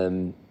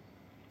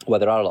 where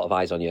there are a lot of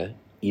eyes on you,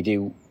 you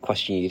do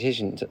question your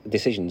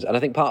decisions. And I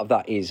think part of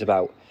that is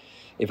about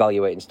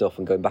evaluating stuff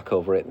and going back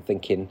over it and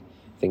thinking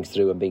things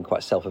through and being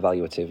quite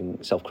self-evaluative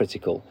and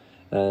self-critical.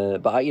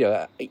 But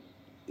I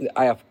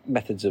have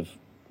methods of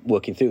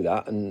working through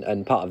that,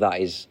 and part of that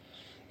is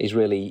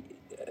really,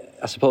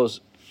 I suppose,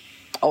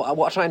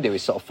 what I try and do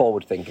is sort of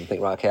forward think and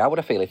think, right, okay, how would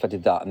I feel if I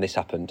did that and this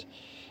happened?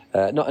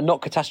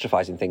 Not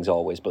catastrophising things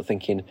always, but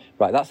thinking,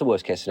 right, that's the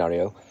worst case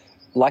scenario.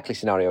 Likely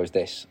scenario is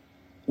this.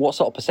 What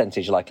sort of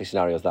percentage likely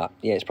scenario is that?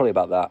 Yeah, it's probably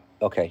about that.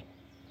 Okay,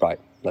 right,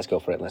 let's go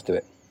for it and let's do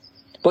it.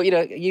 But,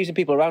 using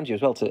people around you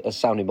as well as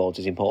sounding boards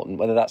is important,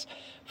 whether that's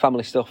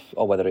family stuff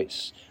or whether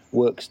it's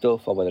work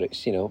stuff or whether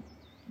it's,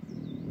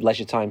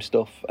 leisure time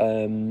stuff.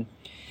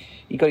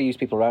 You've got to use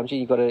people around you.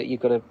 You've got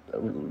to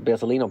be able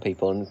to lean on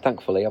people. And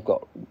thankfully, I've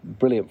got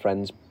brilliant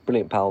friends,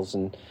 brilliant pals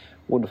and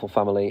wonderful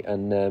family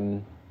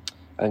and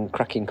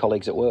cracking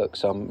colleagues at work.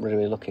 So I'm really,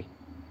 really lucky.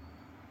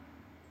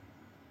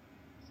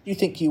 Do you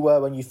think you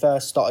were when you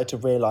first started to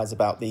realise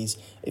about these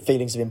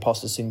feelings of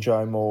imposter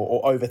syndrome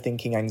or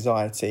overthinking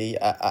anxiety?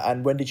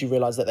 And when did you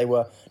realise that they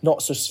were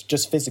not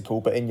just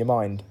physical, but in your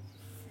mind?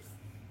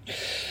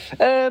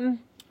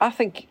 I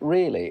think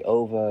really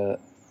over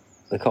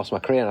the course of my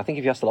career, and I think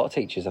if you asked a lot of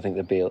teachers, I think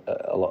there'd be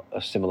a lot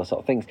of similar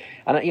sort of things.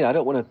 And I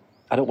don't want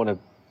to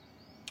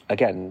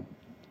again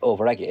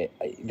over-egg it.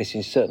 This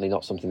is certainly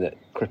not something that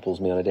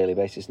cripples me on a daily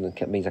basis and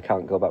means I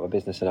can't go about my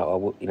business. And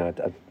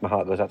my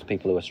heart goes out to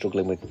people who are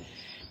struggling with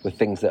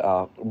things that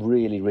are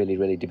really, really,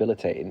 really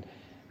debilitating.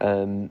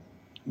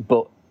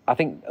 But I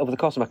think over the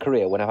course of my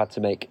career, when I've had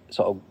to make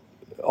sort of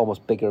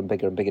almost bigger and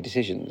bigger and bigger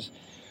decisions,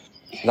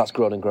 that's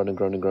grown and grown and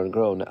grown and grown and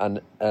grown.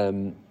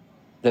 And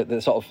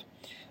the sort of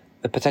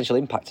the potential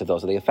impact of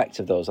those, or the effect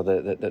of those, or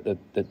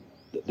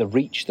the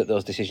reach that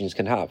those decisions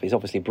can have is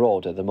obviously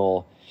broader the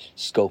more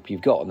scope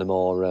you've got and the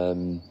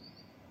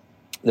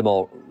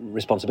more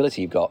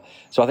responsibility you've got.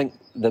 So I think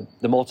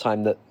the more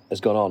time that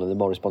has gone on and the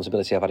more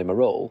responsibility I've had in my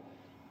role,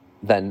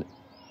 then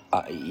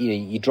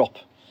you drop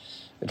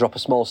a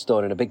small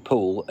stone in a big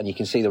pool and you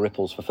can see the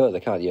ripples for further,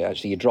 can't you?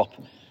 Actually, you drop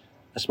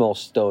a small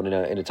stone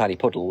in a tiny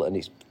puddle and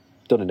it's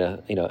done in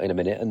a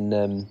minute,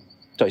 and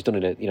so it's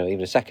done in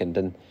even a second,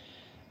 and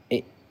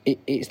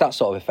it's that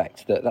sort of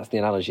effect that's the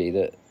analogy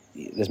that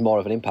there's more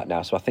of an impact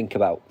now. So I think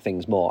about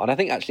things more, and I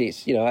think actually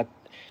it's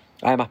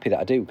I am happy that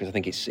I do, because I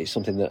think it's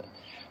something that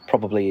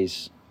probably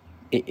is.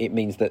 It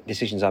means that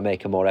decisions I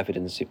make are more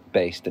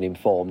evidence-based and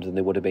informed than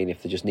they would have been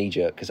if they're just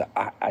knee-jerk, because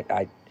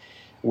I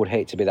would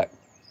hate to be that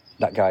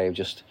guy who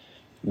just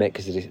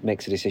makes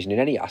a decision in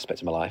any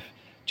aspect of my life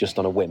just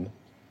on a whim.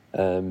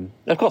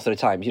 Of course, there are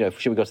times,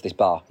 should we go to this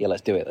bar? Yeah,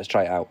 let's do it. Let's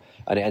try it out.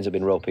 And it ends up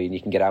being ropey and you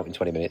can get out in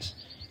 20 minutes.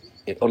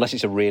 Unless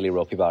it's a really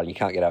ropey bar and you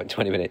can't get out in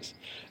 20 minutes.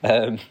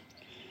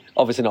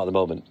 Obviously not at the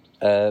moment.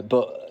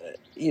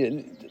 But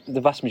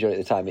the vast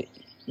majority of the time,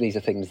 these are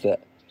things that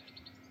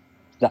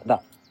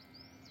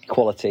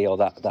quality or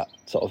that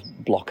sort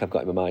of block I've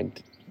got in my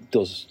mind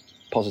does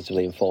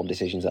positively inform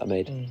decisions that I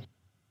made.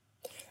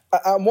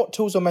 And what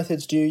tools or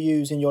methods do you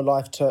use in your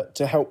life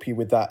to help you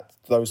with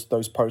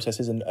those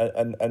processes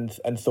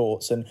and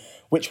thoughts? And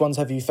which ones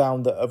have you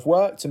found that have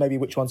worked, and maybe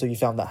which ones have you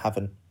found that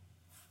haven't?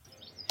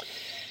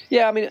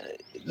 Yeah, I mean,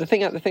 the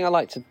thing I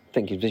like to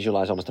think is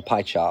visualise almost a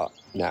pie chart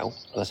now.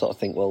 And I sort of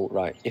think, well,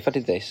 right, if I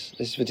did this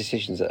is for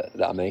decisions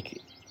that I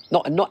make.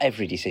 Not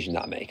every decision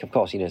that I make, of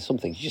course. Some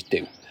things you just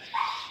do.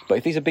 But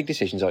if these are big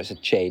decisions, or it's a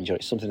change, or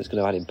it's something that's going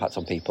to have an impact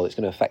on people, it's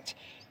going to affect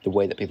the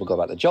way that people go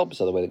about their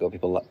jobs, or the way that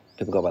people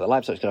go about their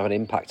lives. So it's going to have an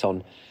impact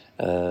on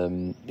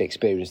the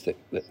experience that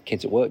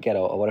kids at work get,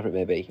 or whatever it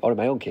may be, or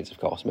my own kids, of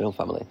course, my own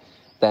family.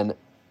 Then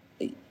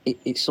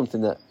it's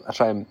something that I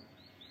try and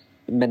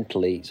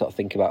mentally sort of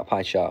think about a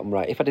pie chart. And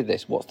right, if I did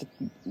this, what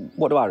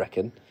do I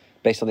reckon,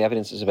 based on the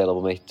evidence that's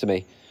available to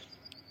me,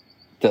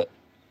 that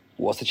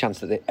what's the chance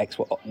that the X,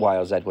 Y,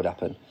 or Z would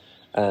happen?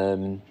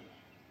 And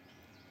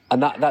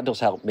that does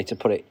help me to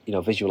put it,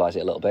 visualise it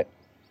a little bit.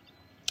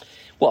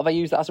 What have I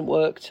used that hasn't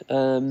worked?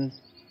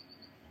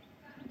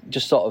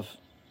 Just sort of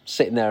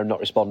sitting there and not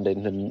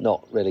responding and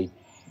not really,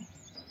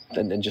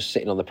 and just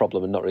sitting on the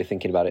problem and not really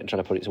thinking about it and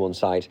trying to put it to one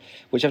side,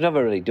 which I've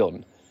never really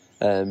done.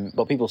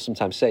 But people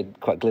sometimes say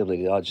quite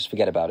glibly, just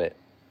forget about it.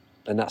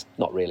 And that's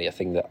not really a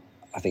thing that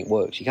I think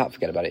works. You can't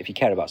forget about it. If you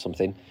care about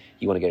something,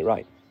 you want to get it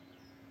right.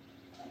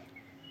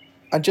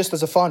 And just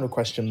as a final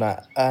question,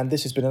 Matt, and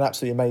this has been an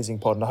absolutely amazing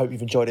pod, and I hope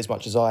you've enjoyed it as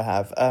much as I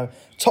have.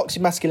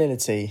 Toxic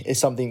masculinity is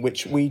something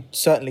which we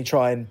certainly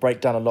try and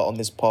break down a lot on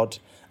this pod.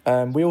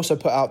 We also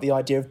put out the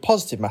idea of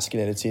positive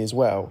masculinity as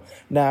well.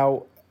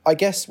 Now, I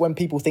guess when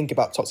people think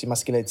about toxic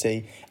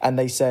masculinity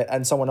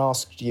and someone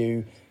asked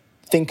you,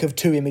 think of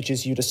 2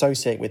 images you'd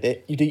associate with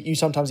it, you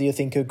sometimes either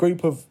think a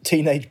group of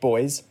teenage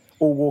boys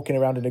all walking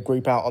around in a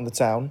group out on the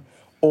town,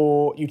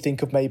 or you'd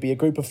think of maybe a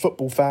group of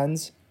football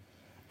fans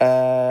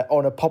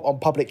on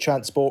public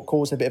transport,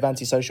 causing a bit of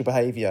antisocial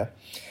behaviour.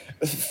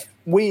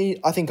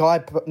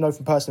 I know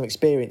from personal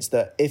experience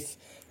that if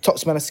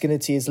toxic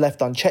masculinity is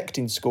left unchecked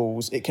in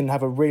schools, it can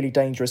have a really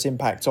dangerous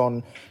impact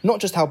on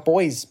not just how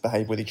boys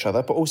behave with each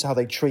other, but also how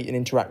they treat and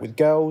interact with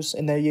girls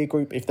in their year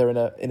group if they're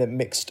in a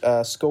mixed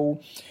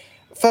school.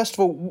 First of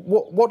all,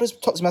 what does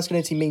toxic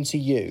masculinity mean to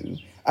you?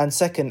 And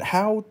second,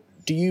 how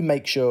do you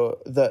make sure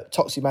that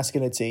toxic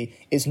masculinity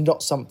is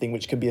not something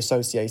which can be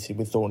associated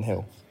with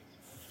Thornhill?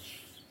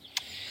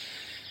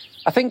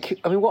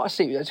 What I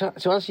see, to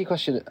answer your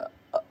question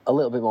a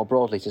little bit more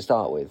broadly to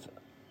start with,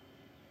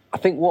 I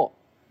think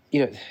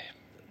the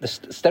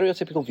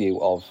stereotypical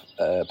view of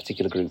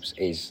particular groups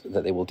is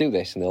that they will do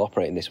this and they'll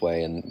operate in this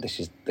way, and this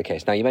is the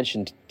case. Now, you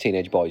mentioned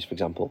teenage boys, for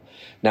example.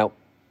 Now,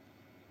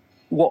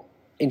 what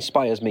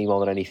inspires me more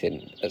than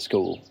anything at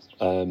school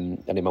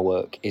and in my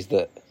work is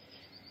that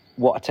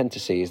what I tend to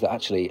see is that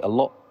actually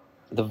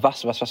the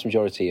vast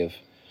majority of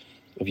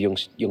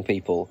young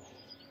people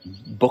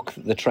book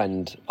the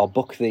trend or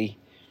book the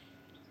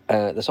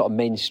sort of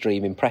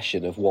mainstream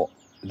impression of what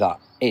that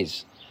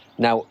is.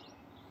 Now,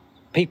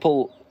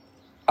 people,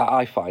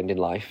 I find in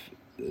life,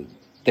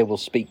 they will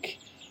speak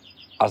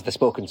as they're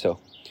spoken to.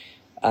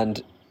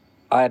 And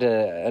I had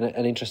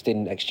an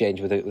interesting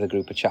exchange with a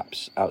group of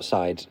chaps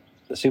outside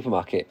the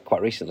supermarket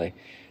quite recently,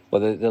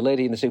 where the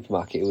lady in the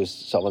supermarket who was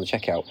sort of on the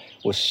checkout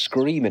was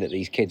screaming at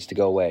these kids to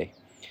go away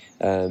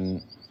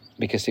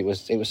because it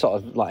was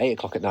sort of like 8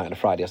 o'clock at night on a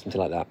Friday or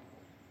something like that.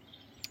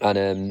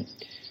 And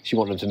she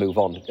wanted them to move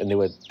on, and they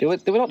were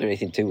not doing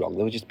anything too wrong.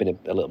 They were just being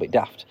a little bit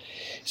daft.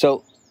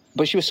 So,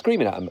 but she was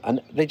screaming at them,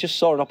 and they just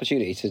saw an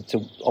opportunity to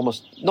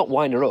almost not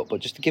wind her up, but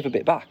just to give a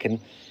bit back. And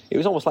it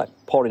was almost like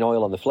pouring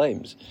oil on the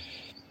flames.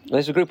 And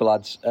there's a group of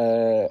lads.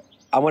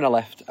 And when I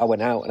left, I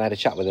went out and I had a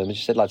chat with them and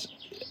just said, "Lads,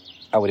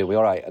 how are we doing? We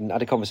all right?" And I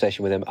had a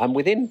conversation with them. And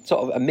within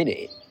sort of a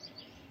minute,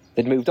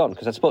 they'd moved on,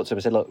 because I spoke to them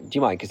and said, "Look, do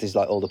you mind? Because there's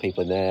like older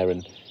people in there,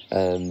 and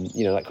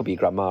that could be your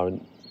grandma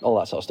and all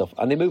that sort of stuff."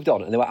 And they moved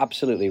on, and they were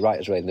absolutely right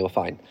as rain. They were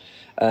fine.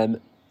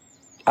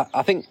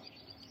 I think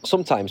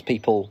sometimes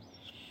people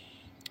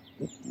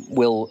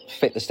will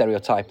fit the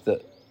stereotype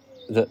that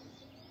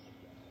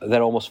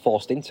they're almost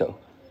forced into.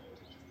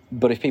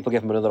 But if people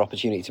give them another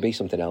opportunity to be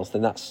something else,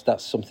 then that's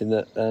something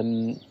that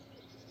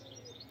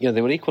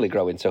they will equally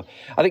grow into.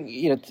 I think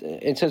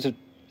in terms of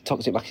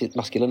toxic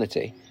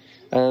masculinity,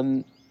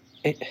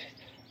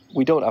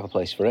 we don't have a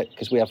place for it,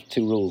 because we have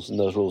 2 rules, and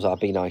those rules are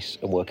be nice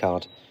and work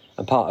hard.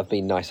 And part of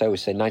being nice, I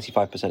always say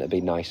 95% of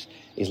being nice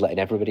is letting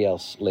everybody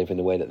else live in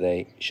the way that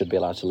they should be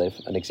allowed to live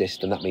and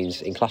exist. And that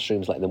means in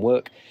classrooms letting them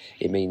work.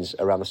 It means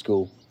around the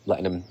school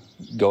letting them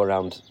go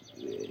around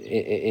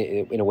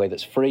in a way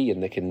that's free,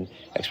 and they can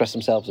express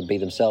themselves and be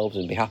themselves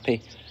and be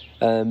happy.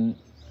 And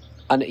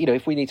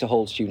if we need to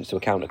hold students to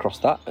account across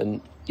that,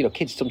 and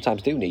kids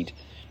sometimes do need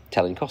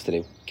telling, of course they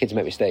do. Kids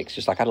make mistakes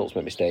just like adults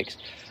make mistakes,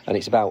 and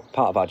it's about,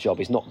 part of our job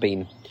is not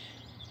being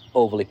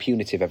overly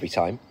punitive every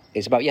time.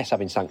 It's about, yes,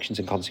 having sanctions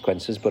and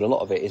consequences, but a lot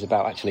of it is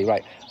about actually,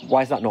 right,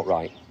 why is that not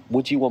right?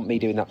 Would you want me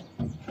doing that?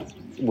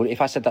 If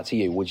I said that to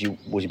you, would you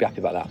be happy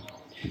about that?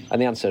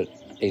 And the answer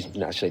is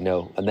actually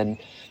no. And then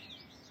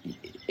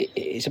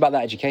it's about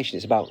that education.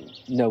 It's about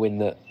knowing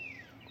that,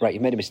 right,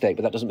 you've made a mistake,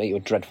 but that doesn't make you a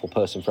dreadful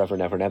person forever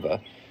and ever and ever.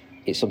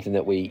 It's something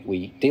that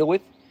we deal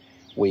with,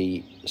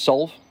 we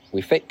solve,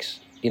 we fix.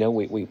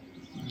 We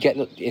get,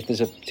 if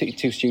there's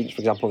two students,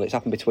 for example, that's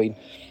happened between,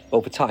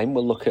 over time,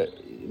 we'll look at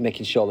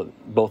making sure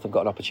that both have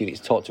got an opportunity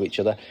to talk to each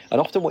other.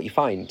 And often what you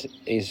find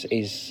is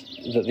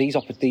that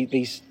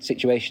these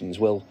situations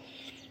will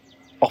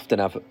often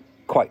have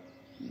quite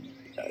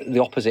the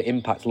opposite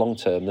impact long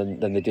term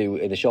than they do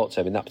in the short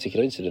term in that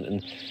particular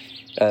incident.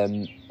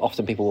 And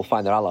often people will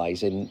find their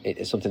allies in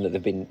something that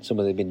they've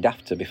been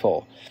daft to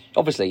before.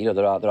 Obviously,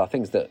 there are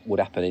things that would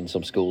happen in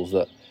some schools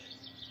that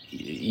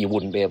you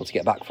wouldn't be able to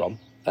get back from.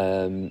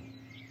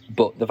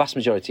 But the vast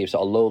majority of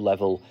sort of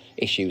low-level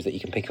issues that you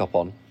can pick up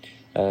on,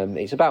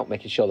 it's about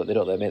making sure that they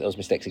don't make those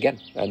mistakes again,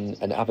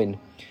 and having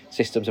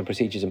systems and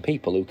procedures and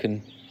people who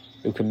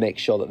can make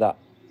sure that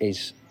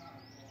is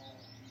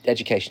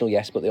educational,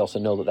 yes, but they also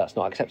know that that's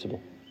not acceptable.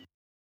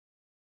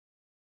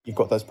 You've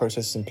got those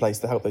processes in place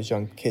to help those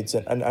young kids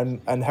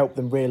and help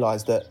them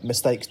realise that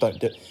mistakes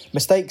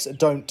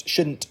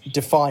shouldn't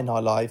define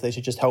our life. They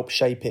should just help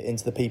shape it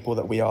into the people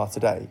that we are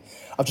today.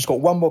 I've just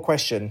got one more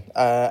question,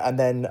 and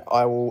then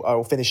I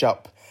will finish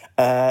up.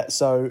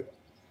 So,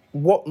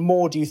 what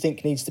more do you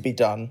think needs to be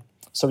done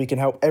so we can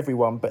help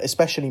everyone, but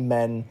especially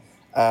men,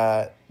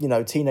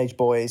 teenage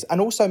boys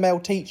and also male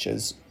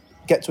teachers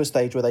get to a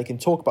stage where they can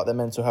talk about their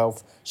mental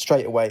health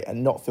straight away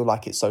and not feel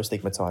like it's so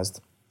stigmatised?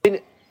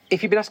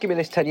 If you'd been asking me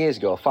this 10 years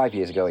ago, or 5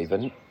 years ago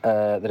even,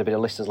 there'd have been a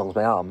list as long as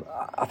my arm.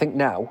 I think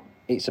now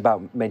it's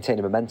about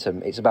maintaining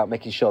momentum. It's about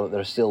making sure that there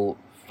are still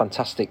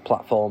fantastic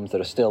platforms,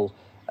 there are still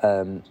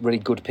really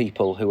good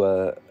people who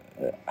are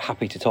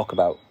happy to talk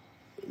about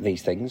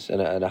these things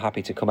and are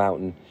happy to come out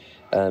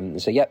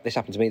and say, yep, this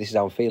happened to me, this is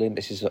how I'm feeling,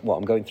 this is what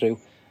I'm going through.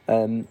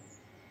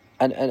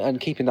 And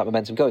keeping that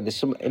momentum going. There's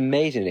some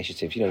amazing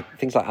initiatives,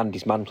 things like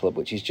Andy's Man Club,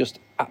 which is just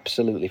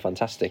absolutely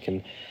fantastic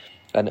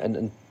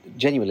and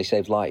genuinely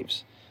saves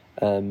lives.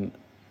 And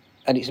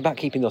it's about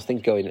keeping those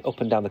things going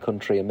up and down the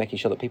country and making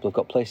sure that people have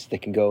got places they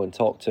can go and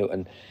talk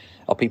to,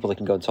 or people they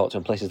can go and talk to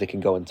and places they can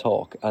go and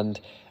talk, and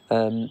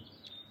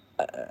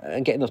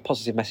getting those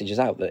positive messages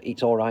out that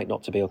it's all right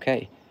not to be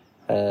okay.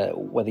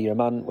 Whether you're a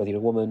man, whether you're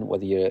a woman,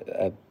 whether you're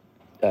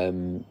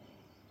an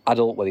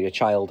adult, whether you're a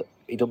child,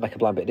 it doesn't make a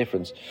blind bit of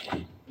difference.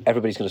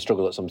 Everybody's going to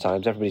struggle at some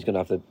times. Everybody's going to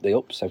have the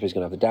ups, everybody's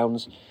going to have the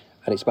downs,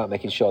 and it's about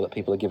making sure that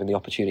people are given the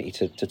opportunity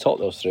to talk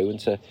those through and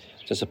to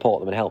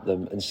support them and help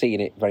them, and seeing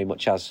it very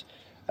much as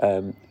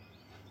so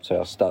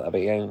I'll start that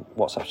bit again.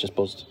 WhatsApp's just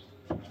buzzed.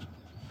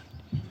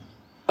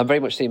 I'm very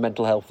much seeing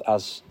mental health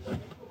as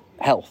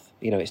health.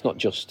 It's not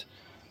just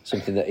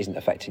something that isn't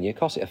affecting you. Of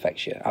course it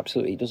affects you.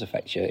 Absolutely, it does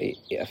affect you.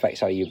 It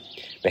affects how you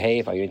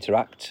behave, how you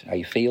interact, how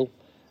you feel.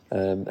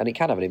 And it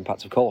can have an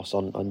impact, of course,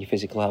 on your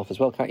physical health as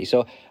well, can't you?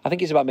 So I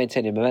think it's about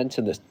maintaining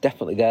momentum that's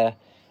definitely there,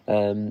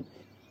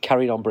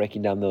 carrying on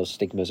breaking down those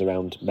stigmas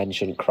around men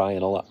shouldn't cry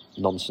and all that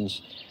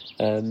nonsense,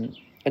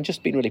 and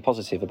just being really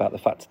positive about the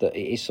fact that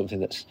it is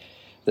something that's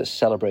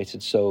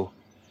celebrated so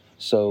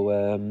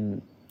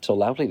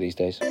loudly these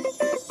days.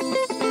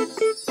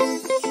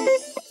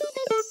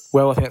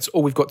 Well, I think that's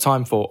all we've got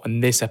time for on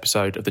this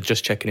episode of the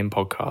Just Checking In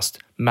podcast.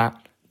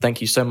 Matt, thank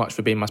you so much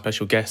for being my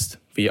special guest,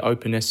 for your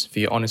openness, for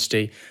your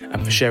honesty,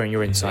 and for sharing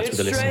your insights with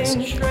the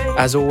listeners.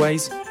 As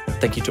always,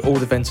 thank you to all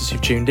the venters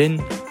who've tuned in.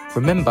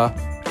 Remember,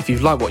 if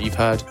you've liked what you've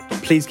heard,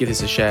 please give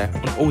this a share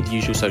on all the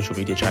usual social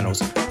media channels.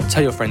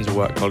 Tell your friends or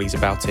work colleagues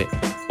about it,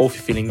 or if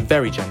you're feeling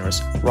very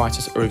generous, write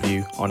us a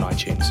review on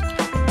iTunes.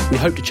 We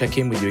hope to check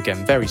in with you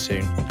again very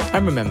soon,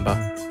 and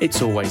remember, it's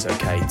always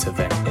okay to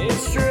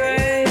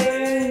vent.